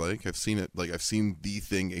it looks like. I've seen it. Like I've seen the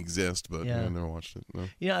thing exist, but Yeah. I never watched it.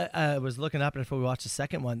 No. I was looking up before we watched the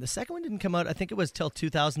second one. The second one didn't come out. I think it was till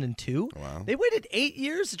 2002. Wow. They waited 8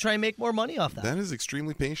 years to try and make more money off that. That is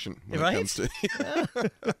extremely patient when Right? it comes to. I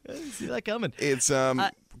didn't see that coming. It's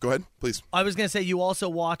Go ahead, please. I was gonna say you also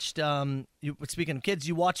watched. Speaking of kids,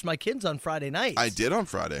 you watched my kids on Friday night. I did on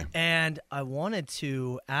Friday, and I wanted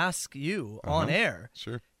to ask you on air,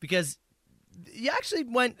 sure, because you actually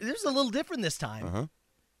went. It was a little different this time.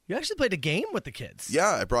 You actually played a game with the kids.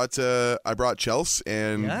 Yeah, I brought Chelsea,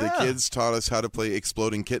 and the kids taught us how to play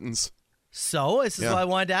Exploding Kittens. So this is what I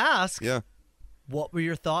wanted to ask. Yeah. What were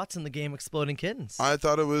your thoughts on the game Exploding Kittens? I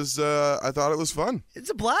thought it was fun. It's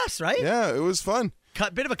a blast, right? Yeah, it was fun.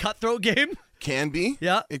 Bit of a cutthroat game. Can be.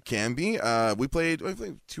 Yeah. It can be. We played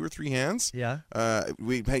 2 or 3 hands. Yeah.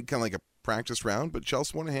 We had kind of like a practice round, but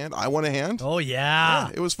Chelsea won a hand. I won a hand. Oh,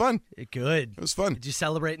 yeah. It was fun. Good. It was fun. Did you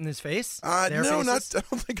celebrate in his face? No, I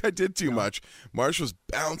don't think I did too much. Marsh was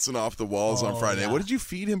bouncing off the walls on Friday. yeah. What did you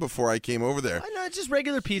feed him before I came over there? I know, it's just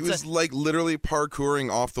regular pizza. He was like literally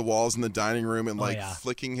parkouring off the walls in the dining room and like yeah.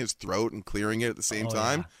 flicking his throat and clearing it at the same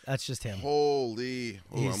time. Yeah. That's just him. Holy.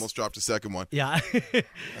 Oh, I almost dropped a second one. Yeah.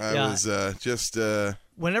 I was just...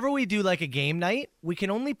 Whenever we do like a game night, we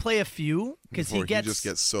can only play a few because he just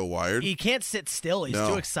gets so wired. He can't sit still. He's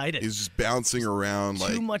too excited. He's just bouncing around,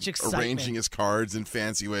 Too much excitement. arranging his cards in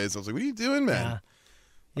fancy ways. I was like, "What are you doing, man?"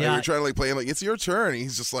 Yeah. We were trying to like play him like, "It's your turn." And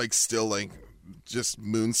he's just like still like just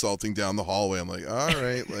moonsaulting down the hallway. I'm like, "All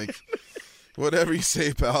right, like whatever you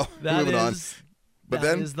say, pal." Moving on. But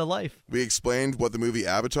then is the life. We explained what the movie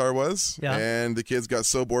Avatar was, and the kids got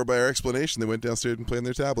so bored by our explanation, they went downstairs and played on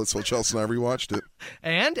their tablets while Chelsea and I rewatched it.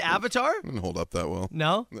 And Avatar? Didn't hold up that well.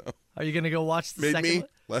 No? Are you going to go watch the second Made me one?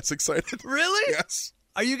 less excited. Really? Yes.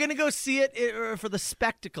 Are you going to go see it for the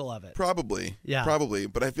spectacle of it? Probably. Yeah. Probably.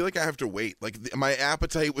 But I feel like I have to wait. Like, my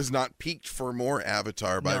appetite was not piqued for more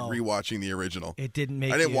Avatar by rewatching the original. It didn't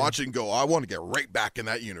make I didn't watch it and go, I want to get right back in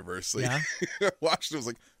that universe. Like, I watched it, I was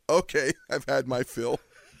like, okay, I've had my fill.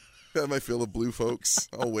 I've had my fill of blue folks.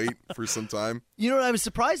 I'll wait for some time. You know what I was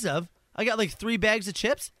surprised of? I got like 3 bags of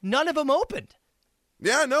chips. None of them opened.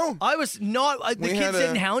 Yeah, no. I was not. The kids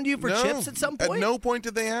didn't hound you for chips at some point? At no point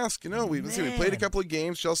did they ask. You know, we played a couple of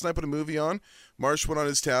games. Chelsea and I put a movie on. Marsh went on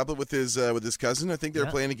his tablet with his cousin. I think they were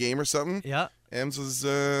playing a game or something. Yeah. Ems was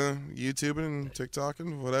YouTubing and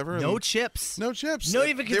TikToking, whatever. No chips. No chips. Not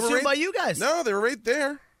even consumed by you guys. No, they were right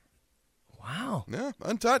there. Wow. Yeah,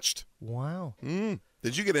 untouched. Wow.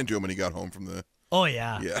 Did you get into him when he got home from the... Oh,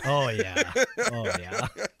 yeah. Yeah. Oh, yeah. Oh, yeah.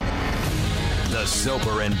 The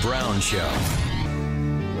Soper and Brown Show.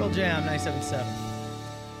 Real Jam 977.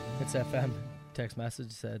 It's FM. Text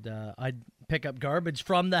message said, I'd pick up garbage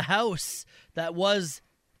from the house that was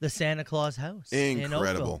the Santa Claus house. Incredible. In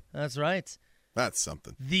Oakville. That's right. That's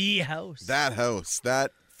something. The house. That house.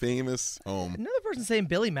 That famous home. Another person saying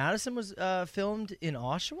Billy Madison was filmed in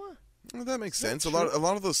Oshawa? Well, that makes sense. A lot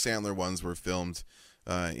of those Sandler ones were filmed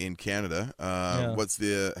in Canada. What's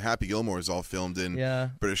the Happy Gilmore's all filmed in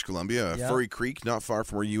British Columbia. Furry Creek, not far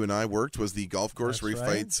from where you and I worked, was the golf course where he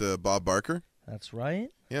fights Bob Barker. That's right.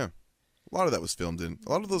 Yeah. A lot of that was filmed in.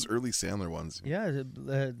 A lot of those early Sandler ones. Yeah,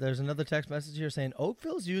 there's another text message here saying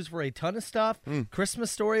Oakville's used for a ton of stuff.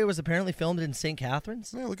 Christmas Story was apparently filmed in St.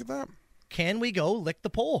 Catharines. Yeah, look at that. Can we go lick the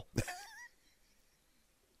pole?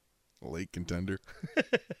 Late contender.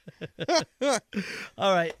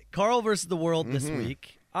 All right, Carl versus the world this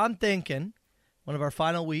week. I'm thinking one of our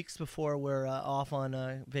final weeks before we're off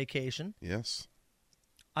on vacation. Yes.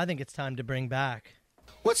 I think it's time to bring back.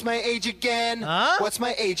 What's my age again? What's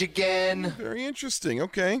my age again? Very interesting.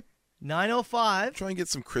 Okay. 905. Try and get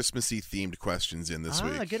some Christmassy themed questions in this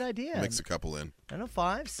week. Good idea. Mix a couple in.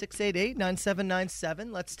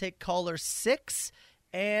 905-688-9797. Let's take caller 6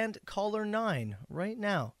 and caller 9 right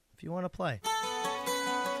now if you want to play.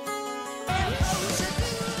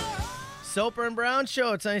 Soper and Brown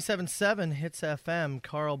Show. It's 97.7 Hits FM.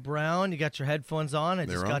 Carl Brown, you got your headphones on. I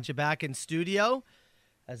just got you back in studio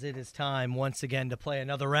as it is time once again to play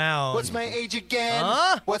another round. What's my age again?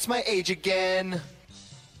 What's my age again?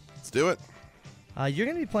 Let's do it. You're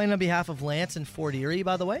going to be playing on behalf of Lance and Fort Erie,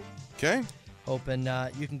 by the way. Okay. Hoping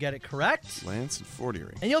you can get it correct. Lance and Fort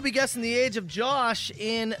Erie. And you'll be guessing the age of Josh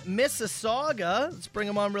in Mississauga. Let's bring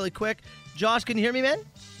him on really quick. Josh, can you hear me, man?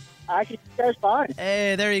 I can hear you guys fine.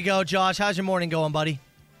 Hey, there you go, Josh. How's your morning going, buddy?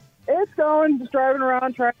 It's going. Just driving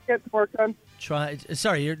around, trying to get some work done.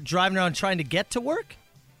 Sorry, you're driving around trying to get to work?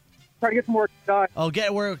 Trying to get some work done. Oh,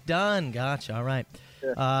 get work done. Gotcha. All right.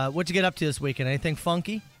 What'd you get up to this weekend? Anything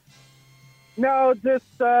funky? No, just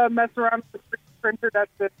messing around with the printer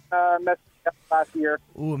that's been messing up last year.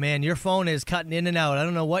 Ooh, man, your phone is cutting in and out. I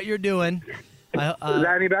don't know what you're doing. Is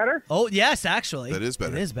that any better? Oh, yes, actually. That is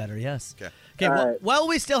better. It is better, yes. Okay. Okay, while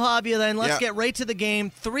we still have you, then, let's Yeah. get right to the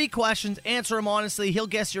game. 3 questions. Answer them honestly. He'll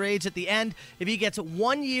guess your age at the end. If he gets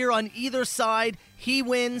 1 year on either side, he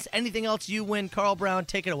wins. Anything else, you win. Carl Brown,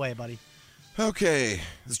 take it away, buddy. Okay.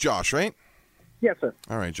 It's Josh, right? Yes, sir.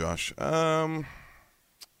 All right, Josh. You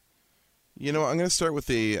know, I'm going to start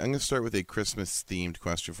with a Christmas themed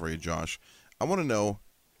question for you, Josh. I want to know,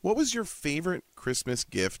 what was your favorite Christmas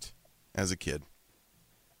gift as a kid?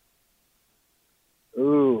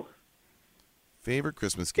 Ooh. Favorite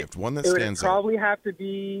Christmas gift, one that It would stands out. probably have to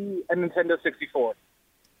be a Nintendo 64.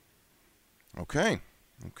 Okay.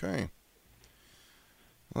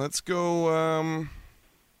 Let's go.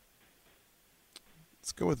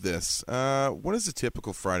 Let's go with this. What is a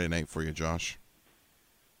typical Friday night for you, Josh?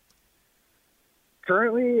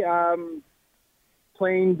 Currently,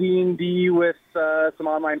 playing D&D with some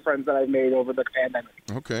online friends that I've made over the pandemic.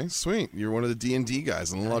 Okay, sweet. You're one of the D&D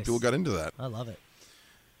guys, and a lot of people got into that. I love it.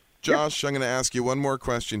 Josh, I'm going to ask you one more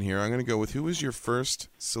question here. I'm going to go with, who was your first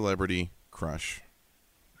celebrity crush?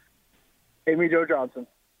 Amy Jo Johnson.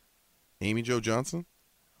 Amy Jo Johnson?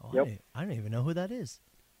 Oh, Yep. I don't even know who that is.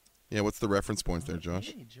 Yeah, what's the reference point there,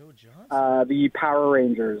 Josh? Amy Jo Johnson. The Power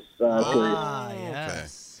Rangers series.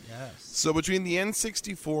 Yes. Yes. So between the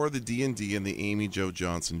N64, the D&D, and the Amy Jo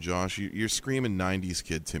Johnson, Josh, you're screaming 90s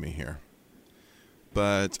kid to me here.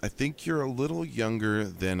 But I think you're a little younger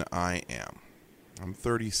than I am. I'm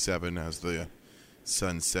 37 as the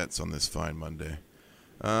sun sets on this fine Monday.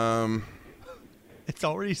 It's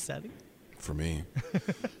already setting? For me.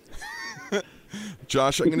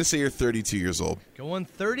 Josh, I'm going to say you're 32 years old. Going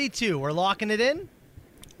 32. We're locking it in?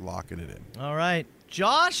 Locking it in. All right.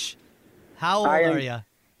 Josh, how old are you?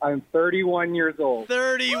 I'm 31 years old.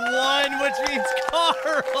 31, which means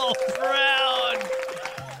Carl Brown.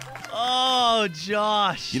 Oh,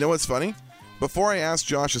 Josh. You know what's funny? Before I ask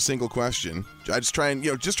Josh a single question, I just try and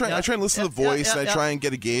I try and listen to the voice, and I try and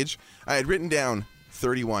get a gauge. I had written down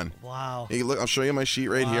 31. Wow. Hey, look, I'll show you my sheet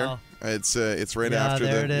right here. It's right after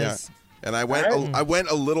there the it is. And I went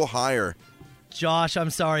a little higher. Josh,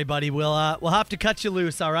 I'm sorry, buddy. We'll have to cut you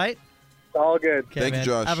loose, all right? All good. Okay, Thank you, man.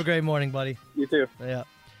 Josh. Have a great morning, buddy. You too. Yeah.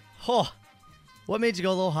 Oh, what made you go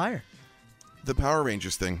a little higher? The Power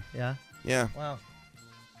Rangers thing. Yeah. Yeah. Wow.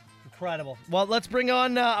 Incredible. Well, let's bring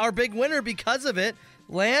on our big winner because of it.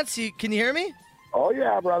 Lance, can you hear me? Oh,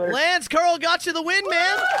 yeah, brother. Lance, Carl got you the win,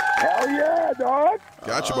 man. Hell yeah, dog.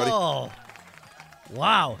 Gotcha, buddy. Oh.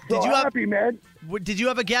 Wow. So happy, man. Did you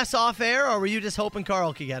have a guess off air, or were you just hoping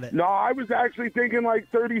Carl could get it? No, I was actually thinking like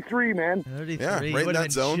 33, man. 33. Yeah, right in Would have that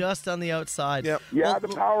been zone. just on the outside. Yep. Yeah, the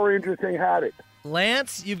Power Rangers thing had it.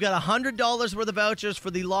 Lance, you've got $100 worth of vouchers for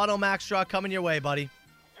the Lotto Max draw coming your way, buddy.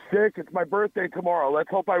 Sick. It's my birthday tomorrow. Let's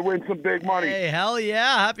hope I win some big money. Hey, hell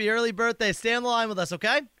yeah. Happy early birthday. Stay on the line with us,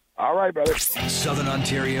 okay? All right, brother. Southern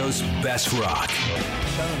Ontario's best rock.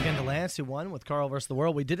 Shout out again to Lance, who won with Carl versus the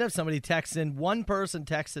World. We did have somebody text in. One person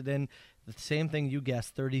texted in the same thing you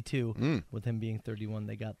guessed, 32. With him being 31,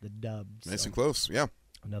 they got the dub. Nice and close. Yeah.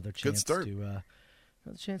 Another chance Good start. another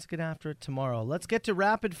chance to get after it tomorrow. Let's get to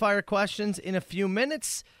rapid fire questions in a few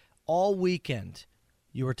minutes. All weekend,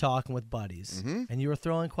 you were talking with buddies, and you were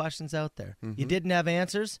throwing questions out there. You didn't have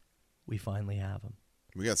answers. We finally have them.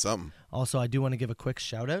 We got something. Also, I do want to give a quick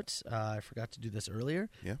shout-out. I forgot to do this earlier.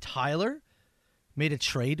 Yeah. Tyler made a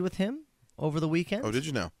trade with him over the weekend. Oh, did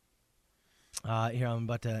you know? Here, I'm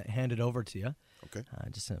about to hand it over to you. Okay.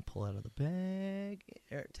 Just going to pull it out of the bag.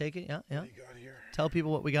 Here, take it. Yeah. What do you got here? Tell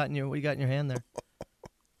people what you got in your hand there.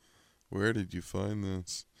 Where did you find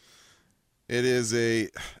this? It is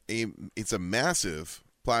it's a massive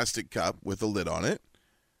plastic cup with a lid on it.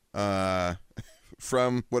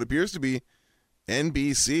 From what appears to be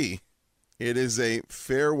NBC. It is a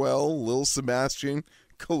Farewell Lil Sebastian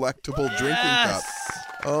collectible drinking cup.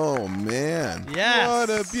 Oh, man. Yes. What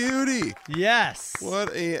a beauty. Yes.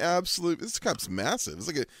 What a absolute... This cup's massive. It's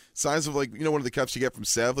like a size of, like, one of the cups you get from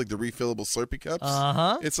Sev, like the refillable Slurpee cups.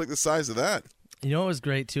 Uh-huh. It's like the size of that. You know what was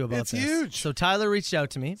great, too, about It's this? huge. So Tyler reached out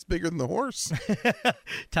to me. It's bigger than the horse.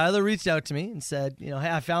 Tyler reached out to me and said, hey,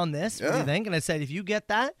 I found this. What do you think? And I said, if you get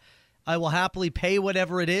that, I will happily pay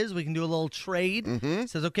whatever it is. We can do a little trade.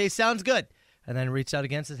 Says, okay, sounds good. And then reached out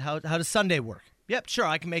again and says, how does Sunday work? Yep, sure,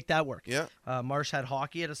 I can make that work. Yeah. Marsh had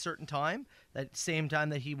hockey at a certain time, that same time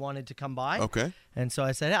that he wanted to come by. Okay. And so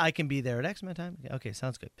I said, I can be there at X amount of time. Okay,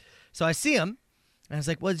 sounds good. So I see him, and I was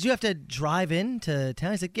like, well, did you have to drive in to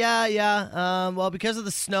town? He's like, yeah. Well, because of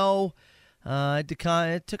the snow,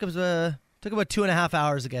 It took about 2.5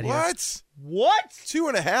 hours to get here. What?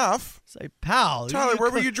 2.5? Say, pal. Tyler, where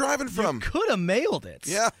were you driving from? You could have mailed it.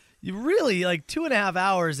 Yeah. You really, 2.5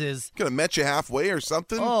 hours is... Could have met you halfway or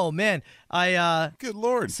something. Oh, man. Good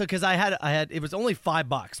Lord. So, because I had, it was only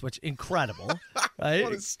 $5, which, incredible. Right?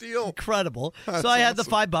 What a steal. Incredible. That's so I had the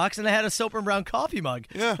awesome. $5 and I had a Soper and Brown coffee mug.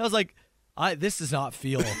 Yeah. I was like, this does not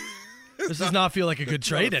feel... This does not feel like a good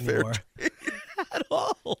trade anymore. At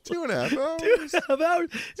all. 2.5 hours. 2.5 hours.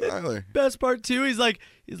 Tyler. Best part too, he's like,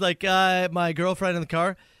 my girlfriend in the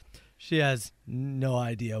car, she has no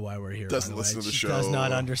idea why we're here. Doesn't listen to the show. She does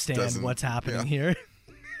not understand what's happening here.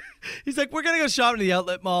 He's like, we're gonna go shopping to the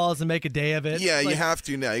outlet malls and make a day of it. Yeah, you have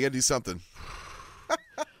to now. You got to do something.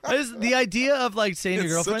 The idea of saying to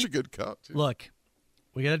your girlfriend, such a good cup. Too. Look,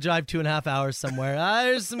 we got to drive 2.5 hours somewhere.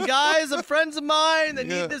 There's some guys, some friends of mine that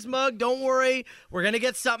need this mug. Don't worry. We're going to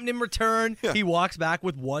get something in return. Yeah. He walks back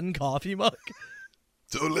with one coffee mug.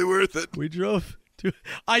 Totally worth it. We drove to...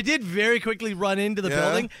 I did very quickly run into the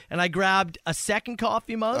building, and I grabbed a second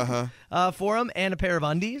coffee mug for him and a pair of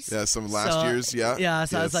undies. Yeah, some last year's, Yeah,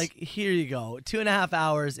 so I was like, here you go. 2.5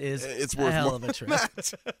 hours is it's a worth hell more of a trip.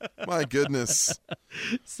 My goodness.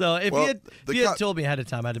 So if you had told me ahead of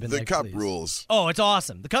time, I'd have been the like, cup please. rules. Oh, it's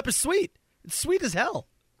awesome. The cup is sweet. It's sweet as hell.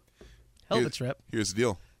 Hell of a trip. Here's the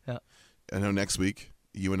deal. Yeah. I know next week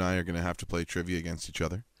you and I are going to have to play trivia against each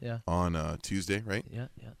other. Yeah. On Tuesday, right? Yeah.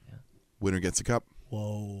 Winner gets a cup.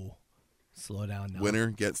 Whoa. Slow down now.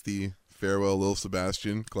 Winner gets the Farewell Lil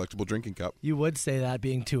Sebastian collectible drinking cup. You would say that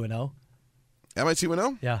being 2-0. Am I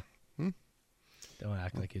 2-0? Yeah. Don't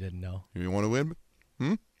act like you didn't know. You want to win?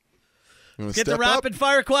 You Get the rapid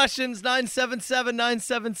fire questions.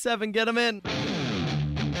 977-977. Get them in. Don't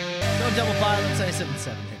double violence.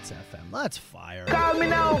 977 Hits FM. Let's fire. Call me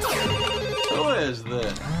now. Who is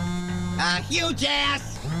this? Huge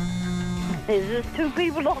ass. Is this two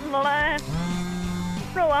people on the line?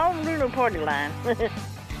 No, I don't do no party line.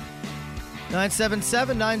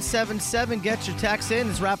 977-977. Get your text in.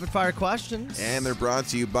 It's rapid fire questions. And they're brought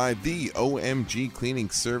to you by the OMG Cleaning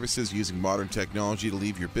Services, using modern technology to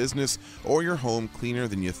leave your business or your home cleaner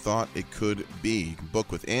than you thought it could be. You can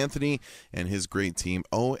book with Anthony and his great team.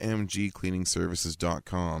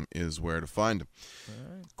 OMGCleaningservices.com is where to find them.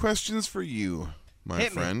 Right. Questions for you, my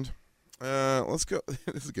friend. Let's go.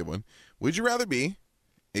 This is a good one. Would you rather be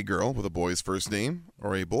a girl with a boy's first name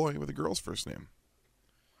or a boy with a girl's first name?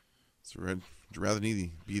 So would you rather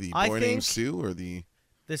be the boy named Sue or the...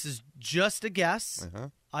 This is just a guess.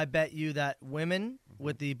 I bet you that women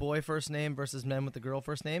with the boy first name versus men with the girl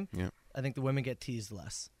first name, I think the women get teased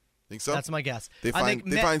less. Think so? That's my guess. They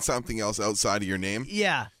find something else outside of your name?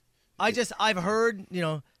 Yeah. I've heard,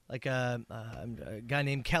 like a guy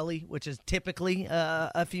named Kelly, which is typically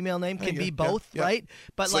a female name, can be both, right?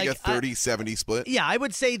 But it's like a 30-70 split. Yeah, I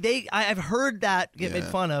would say I've heard that get made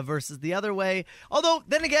fun of versus the other way. Although,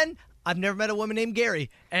 then again, I've never met a woman named Gary,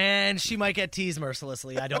 and she might get teased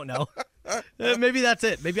mercilessly. I don't know. Maybe that's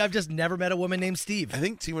it. Maybe I've just never met a woman named Steve. I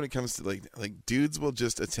think too, when it comes to like dudes will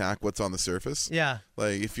just attack what's on the surface. Yeah.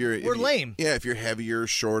 Like we're lame. Yeah, if you're heavier,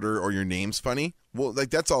 shorter, or your name's funny, well,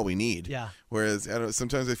 that's all we need. Yeah. Whereas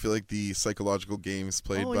sometimes I feel like the psychological games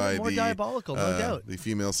played by more diabolical, no doubt. The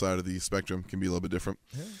female side of the spectrum can be a little bit different.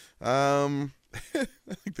 Yeah.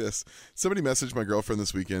 Like this. Somebody messaged my girlfriend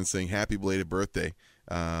this weekend saying happy belated birthday.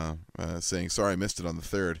 Saying sorry I missed it on the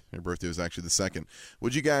 3rd. Her birthday was actually the 2nd.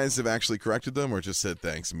 Would you guys have actually corrected them or just said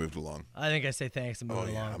thanks and moved along? I think I say thanks and move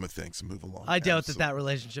along. I'm a thanks and move along. I doubt that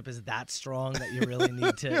relationship is that strong that you really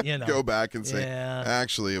need to, go back and say,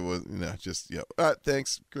 actually, it was, just,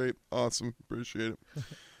 thanks, great, awesome, appreciate it.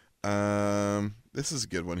 This is a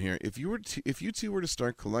good one here. If you two were to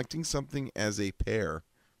start collecting something as a pair,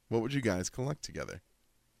 what would you guys collect together?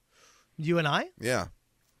 You and I? Yeah.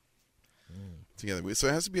 Together. So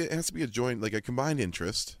it has to be a joint, like a combined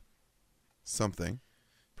interest. Something.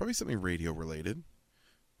 Probably something radio related.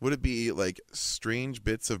 Would it be like strange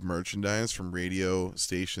bits of merchandise from radio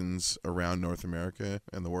stations around North America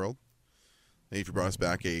and the world? Maybe if you brought us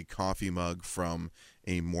back a coffee mug from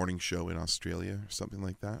a morning show in Australia or something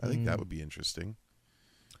like that. I think that would be interesting.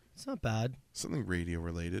 It's not bad. Something radio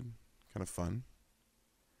related. Kind of fun.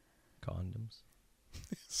 Condoms.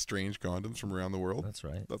 Strange condoms from around the world. That's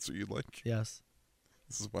right. That's what you'd like. Yes.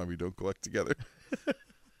 This is why we don't collect together.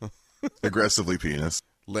 Aggressively penis.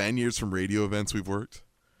 Lanyards from radio events we've worked.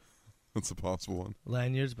 That's a possible one.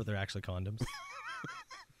 Lanyards, but they're actually condoms.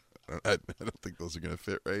 I don't think those are going to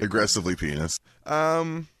fit, right? Aggressively penis.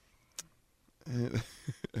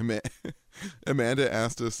 Amanda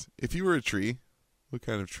asked us, if you were a tree, what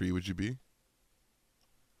kind of tree would you be?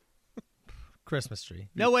 Christmas tree.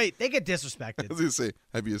 No, wait, they get disrespected. I was going to say,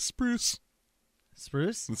 have you a spruce?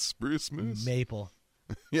 Spruce? The spruce moose. Maple.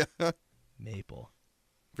 Yeah. Maple.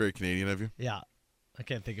 Very Canadian of you. Yeah. I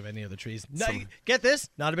can't think of any other trees. No, get this?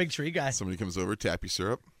 Not a big tree guy. Somebody comes over, tap your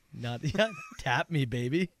syrup. Not tap me,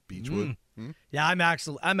 baby. Beechwood. Yeah, I'm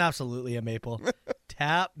absolutely a maple.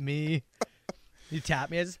 Tap me. You tap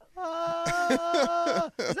me. Is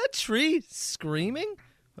that tree screaming?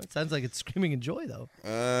 Well, it sounds like it's screaming in joy, though.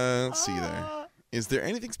 Let's see there. Is there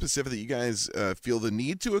anything specific that you guys feel the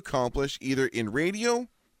need to accomplish, either in radio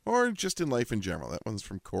or just in life in general? That one's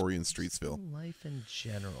from Corey in Streetsville. Life in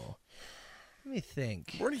general. Let me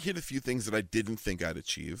think. I've already hit a few things that I didn't think I'd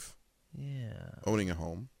achieve. Yeah. Owning a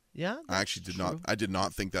home. Yeah, I actually did not. I did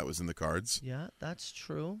not think that was in the cards. Yeah, that's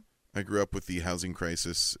true. I grew up with the housing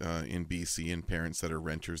crisis in BC and parents that are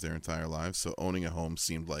renters their entire lives. So owning a home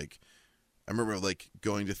seemed like, I remember like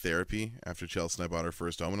going to therapy after Chelsea and I bought our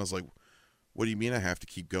first home, and I was like, "What do you mean I have to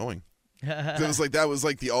keep going?" It was like that was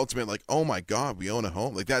like the ultimate, like, oh my God, we own a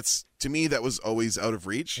home. Like that's, to me, that was always out of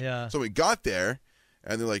reach. Yeah. So we got there.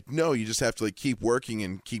 And they're like, no, you just have to like keep working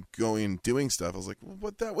and keep going and doing stuff. I was like, well,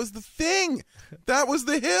 but that was the thing. That was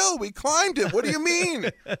the hill. We climbed it. What do you mean?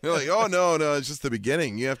 They're like, oh, no, it's just the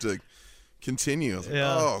beginning. You have to continue. I was like,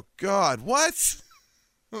 oh, God, what?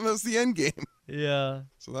 Well, that's the end game. Yeah.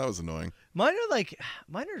 So that was annoying. Mine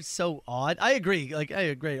are so odd. I agree. I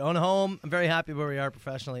agree. Own a home. I'm very happy where we are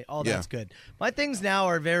professionally. All that's good. My things now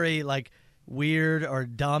are very like weird or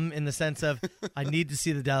dumb in the sense of I need to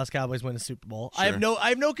see the Dallas Cowboys win a Super Bowl. Sure. I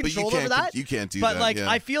have no control over that. You can't do but that. But yeah.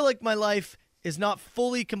 I feel like my life is not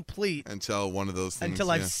fully complete until one of those things.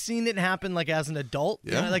 Until I've seen it happen like as an adult.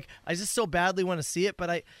 Yeah. You know, I just so badly want to see it,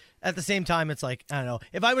 but at the same time, it's like, I don't know.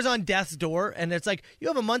 If I was on death's door and it's like, you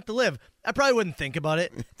have a month to live, I probably wouldn't think about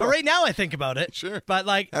it. But right now I think about it. Sure. But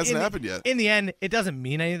like, hasn't happened yet. In the end, it doesn't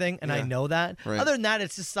mean anything, and I know that. Right. Other than that,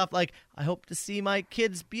 it's just stuff like, I hope to see my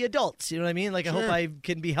kids be adults. You know what I mean? Like, I hope I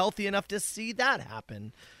can be healthy enough to see that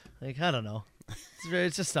happen. Like, I don't know.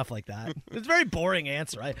 It's just stuff like that. It's a very boring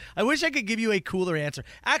answer. I wish I could give you a cooler answer.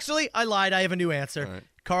 Actually, I lied. I have a new answer. Right.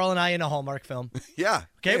 Carl and I in a Hallmark film. Yeah.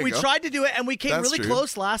 Okay, we tried to do it, and we came really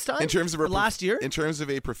close last time. In terms of last year. In terms of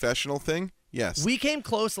a professional thing, yes. We came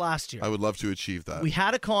close last year. I would love to achieve that. We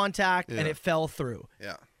had a contact, and it fell through.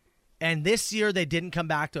 Yeah. And this year, they didn't come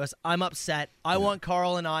back to us. I'm upset. I want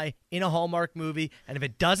Carl and I in a Hallmark movie, and if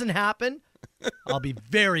it doesn't happen, I'll be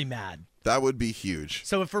very mad. That would be huge.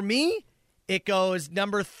 So for me, it goes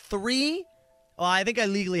number 3. Well, I think I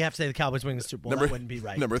legally have to say the Cowboys winning the Super Bowl. That wouldn't be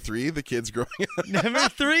right. Number 3, the kids growing up. Number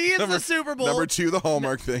 3 is the Super Bowl. Number 2, the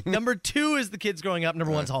Hallmark thing. Number 2 is the kids growing up.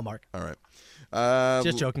 Number 1's Hallmark. All right.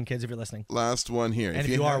 Just joking, kids, if you're listening. Last one here. And if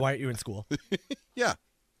you are, why aren't you in school? Yeah.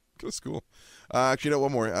 Go to school. Actually,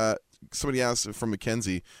 one more. Somebody asked from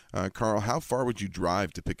Mackenzie, Carl, how far would you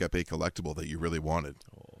drive to pick up a collectible that you really wanted?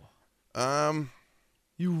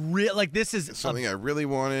 You like this is something I really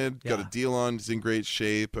wanted, got a deal on, it's in great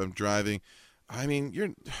shape, I'm driving. I mean,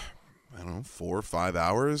 I don't know, 4 or 5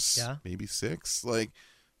 hours, maybe 6. Like,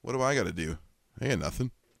 what do I got to do? I got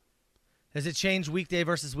nothing. Does it change weekday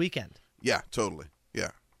versus weekend? Yeah, totally.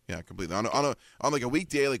 Yeah, completely. On like a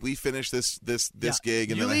weekday, like we finish this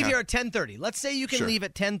gig, and you then leave here at 10:30. Let's say you can leave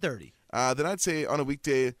at 10:30. Then I'd say on a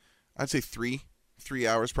weekday, I'd say 3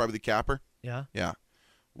 hours, probably the capper. Yeah.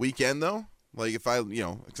 Weekend though, like if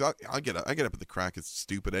cause I get up at the crack. It's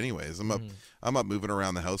stupid anyways. I'm up moving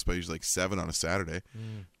around the house by usually like 7 on a Saturday.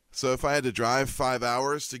 So if I had to drive 5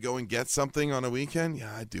 hours to go and get something on a weekend,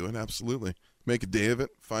 yeah, I'd do it absolutely. Make a day of it.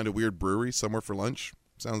 Find a weird brewery somewhere for lunch.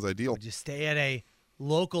 Sounds ideal. Would you stay at a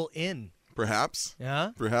local inn? Perhaps.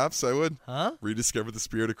 Yeah? Perhaps I would. Huh? Rediscover the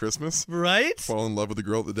spirit of Christmas. Right? Fall in love with the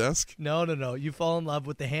girl at the desk. No. You fall in love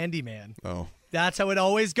with the handyman. Oh. That's how it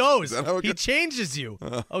always goes. Is that how it goes? He changes you.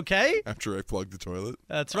 Okay? After I plug the toilet.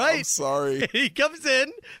 That's right. I'm sorry. He comes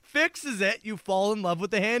in, fixes it, you fall in love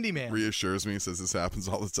with the handyman. Reassures me, says this happens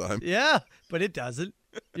all the time. Yeah, but it doesn't.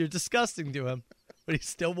 You're disgusting to him. But he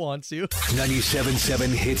still wants you. 97.7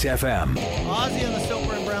 Hits FM. Ozzy on the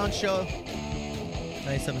Soper and Brown Show.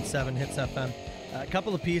 97.7 Hits FM. A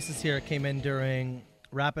couple of pieces here came in during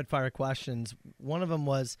rapid fire questions. One of them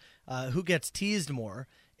was, who gets teased more?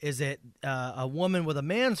 Is it a woman with a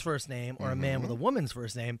man's first name or a man with a woman's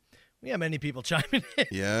first name? We have many people chiming in.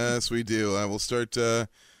 Yes, we do. We'll start.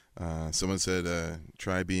 Someone said,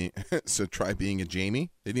 try being a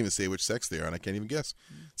Jamie. They didn't even say which sex they are, and I can't even guess.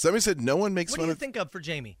 Somebody said no one makes fun of... What do you think of for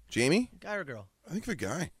Jamie? Jamie? Guy or girl? I think of a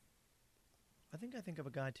guy. I think of a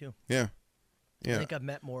guy, too. Yeah. I think I've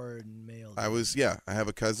met more males. I have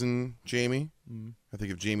a cousin, Jamie. I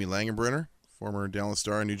think of Jamie Langenbrunner, former Dallas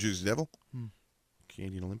Star and New Jersey Devil.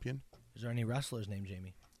 Canadian Olympian. Is there any wrestlers named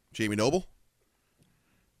Jamie? Jamie Noble.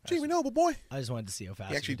 Jamie Noble, boy. I just wanted to see how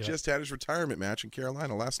fast He actually just had his retirement match in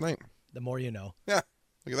Carolina last night. The more you know. Yeah,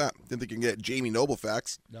 look at that. Didn't think you can get Jamie Noble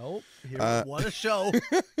facts. Nope. What a show.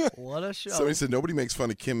 What a show. Somebody said nobody makes fun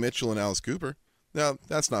of Kim Mitchell and Alice Cooper. No,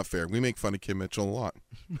 that's not fair. We make fun of Kim Mitchell a lot.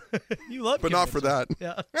 You love but Kim not Mitchell. for that.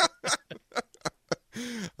 Yeah.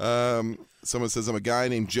 Someone says I'm a guy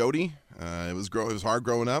named Jody. It was hard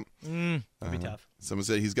growing up. It'd be tough. Someone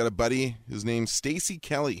said he's got a buddy. His name's Stacy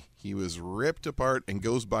Kelly. He was ripped apart and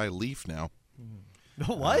goes by Leaf now.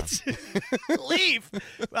 What? Leaf?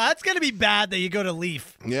 That's going to be bad that you go to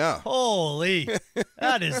Leaf. Yeah. Holy.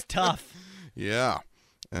 That is tough. Yeah.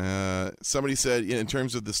 Somebody said in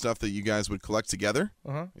terms of the stuff that you guys would collect together,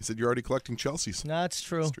 he said you're already collecting Chelsea's. That's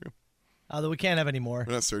true. That's true. Although we can't have any more.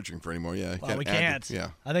 We're not searching for any more. Yeah. Well, we can't.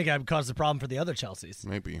 Yeah. I think I've caused a problem for the other Chelseas.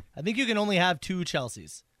 Maybe. I think you can only have 2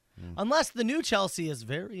 Chelseas. Unless the new Chelsea is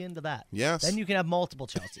very into that. Yes. Then you can have multiple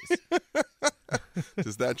Chelseas.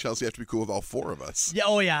 Does that Chelsea have to be cool with all 4 of us? Yeah.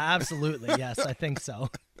 Oh, yeah. Absolutely. Yes, I think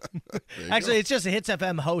so. Actually, it's just a Hits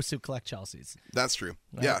FM host who collect Chelseas. That's true.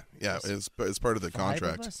 Right? Yeah. Yeah. It's part of the 5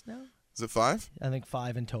 contract. of us now? Is it 5? I think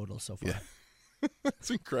 5 in total so far. Yeah.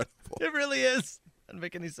 That's incredible. It really is. Doesn't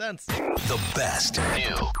make any sense. The best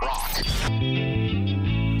new rock.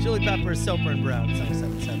 Chili Peppers, Soper and Brown,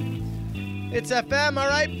 777. It's FM, all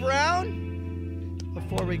right, Brown?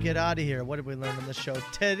 Before we get out of here, what did we learn on the show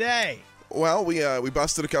today? Well, we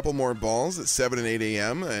busted a couple more balls at 7 and 8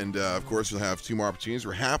 a.m., and of course we'll have 2 more opportunities.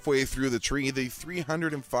 We're halfway through the tree. The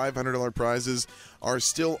 $300 and $500 prizes are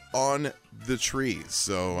still on the tree,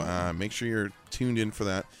 so make sure you're tuned in for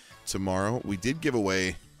that tomorrow. We did give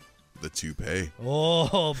away the toupee.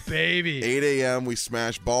 Oh, baby. 8 a.m. we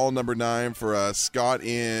smashed ball number 9 for Scott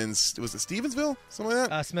in, was it Stevensville? Something like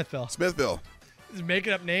that? Smithville. He's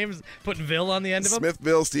making up names, putting Ville on the end of them.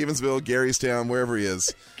 Smithville, Stevensville, Garystown, wherever he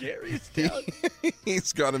is. Garystown.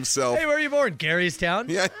 He's got himself. Hey, where are you born? Garystown?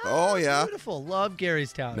 Yeah. Oh, yeah. Beautiful. Love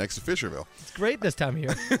Garystown. Next to Fisherville. It's great this time of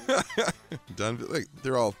year. Done.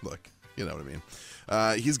 They're all, look, you know what I mean.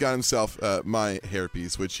 He's got himself my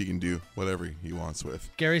hairpiece, which he can do whatever he wants with.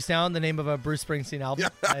 Garystown, the name of a Bruce Springsteen album,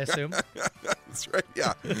 I assume. That's right.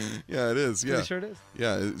 Yeah. Yeah, it is. Yeah. Pretty sure it is.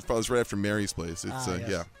 Yeah, it's probably right after Mary's Place. It's yes.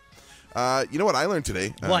 Yeah. You know what I learned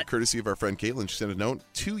today? What? Courtesy of our friend Caitlin. She sent a note.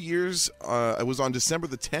 2 years. It was on December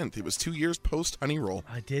the 10th. It was 2 years post honey roll.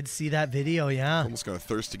 I did see that video, yeah. Almost got a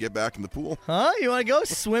thirst to get back in the pool. Huh? You want to go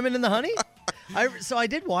swimming in the honey? So I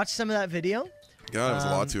did watch some of that video. God, it was a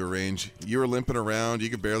lot to arrange. You were limping around. You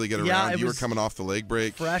could barely get around. You were coming off the leg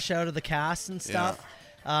break. Fresh out of the cast and stuff. Yeah.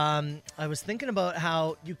 I was thinking about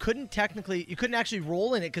how you couldn't actually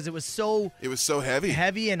roll in it because it was so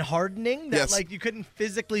heavy and hardening that you couldn't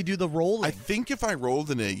physically do the rolling. I think if I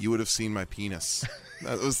rolled in it, you would have seen my penis.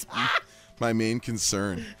 That was my main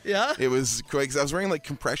concern. Yeah, it was because I was wearing like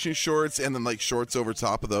compression shorts and then like shorts over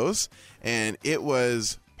top of those, and it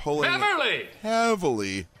was pulling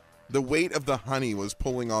heavily. The weight of the honey was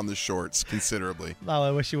pulling on the shorts considerably. Oh,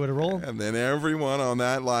 I wish you would have rolled. And then everyone on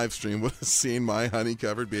that live stream would have seen my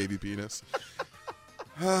honey-covered baby penis.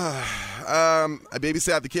 I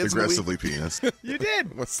babysat the kids. Aggressively penis. You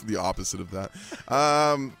did. What's the opposite of that?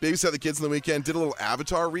 Babysat the kids on the weekend. Did a little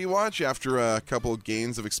Avatar rewatch after a couple of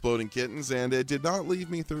games of Exploding Kittens, and it did not leave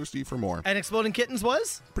me thirsty for more. And Exploding Kittens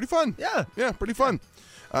was? Pretty fun. Yeah. Yeah, pretty fun.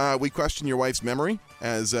 We questioned your wife's memory,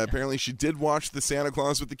 as apparently she did watch the Santa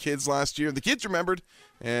Claus with the kids last year. The kids remembered,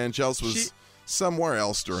 and Chelsea was somewhere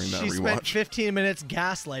else during that rewatch. She spent 15 minutes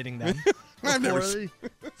gaslighting them.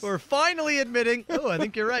 We're finally admitting, I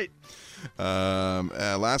think you're right.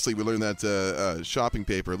 Lastly, we learned that shopping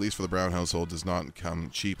paper, at least for the Brown household, does not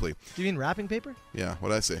come cheaply. Do you mean wrapping paper? Yeah,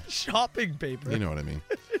 what'd I say? Shopping paper. You know what I mean.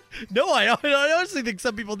 No, I honestly think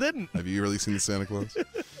some people didn't. Have you really seen the Santa Claus?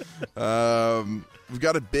 We've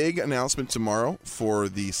got a big announcement tomorrow for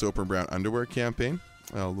the Soper and Brown underwear campaign.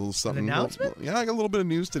 A little something. An announcement? I got a little bit of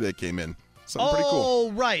news today came in. Something pretty cool.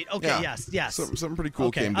 Oh, right. Okay, Yeah. yes. Something pretty cool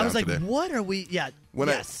came down I was like, today. what are we? Yeah,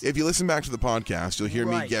 yes. If you listen back to the podcast, you'll hear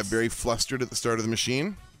me Right. get very flustered at the start of the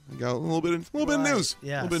machine. We got a little bit of news.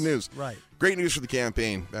 Yes. A little bit of news. Right. Great news for the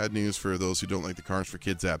campaign. Bad news for those who don't like the Cars for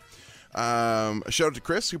Kids app. A shout out to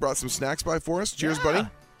Chris, who brought some snacks by for us. Cheers, buddy.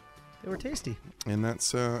 They were tasty. And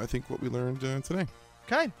that's, I think, what we learned today.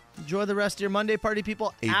 Okay. Enjoy the rest of your Monday, party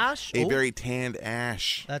people. Ash. A very tanned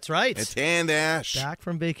Ash. That's right. A tanned Ash. Back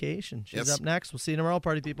from vacation. She's Yes. up next. We'll see you tomorrow,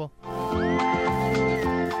 party people.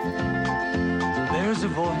 There's a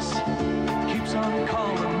voice keeps on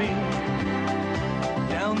calling me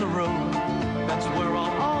down the road. That's where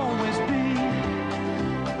I'll always be.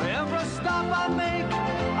 Every stop I make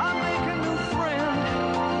a new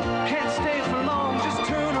friend. Can't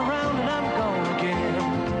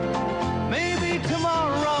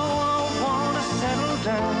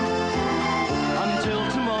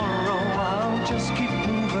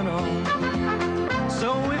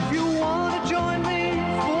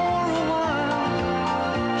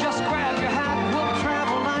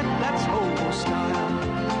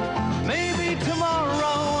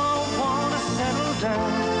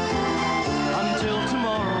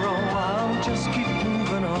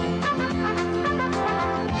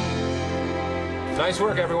Nice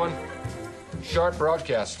work, everyone. Sharp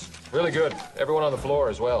broadcast. Really good. Everyone on the floor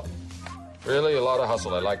as well. Really a lot of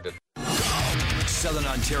hustle. I liked it. Southern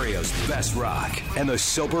Ontario's best rock and the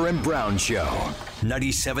Soper and Brown Show.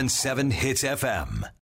 97.7 Hits FM.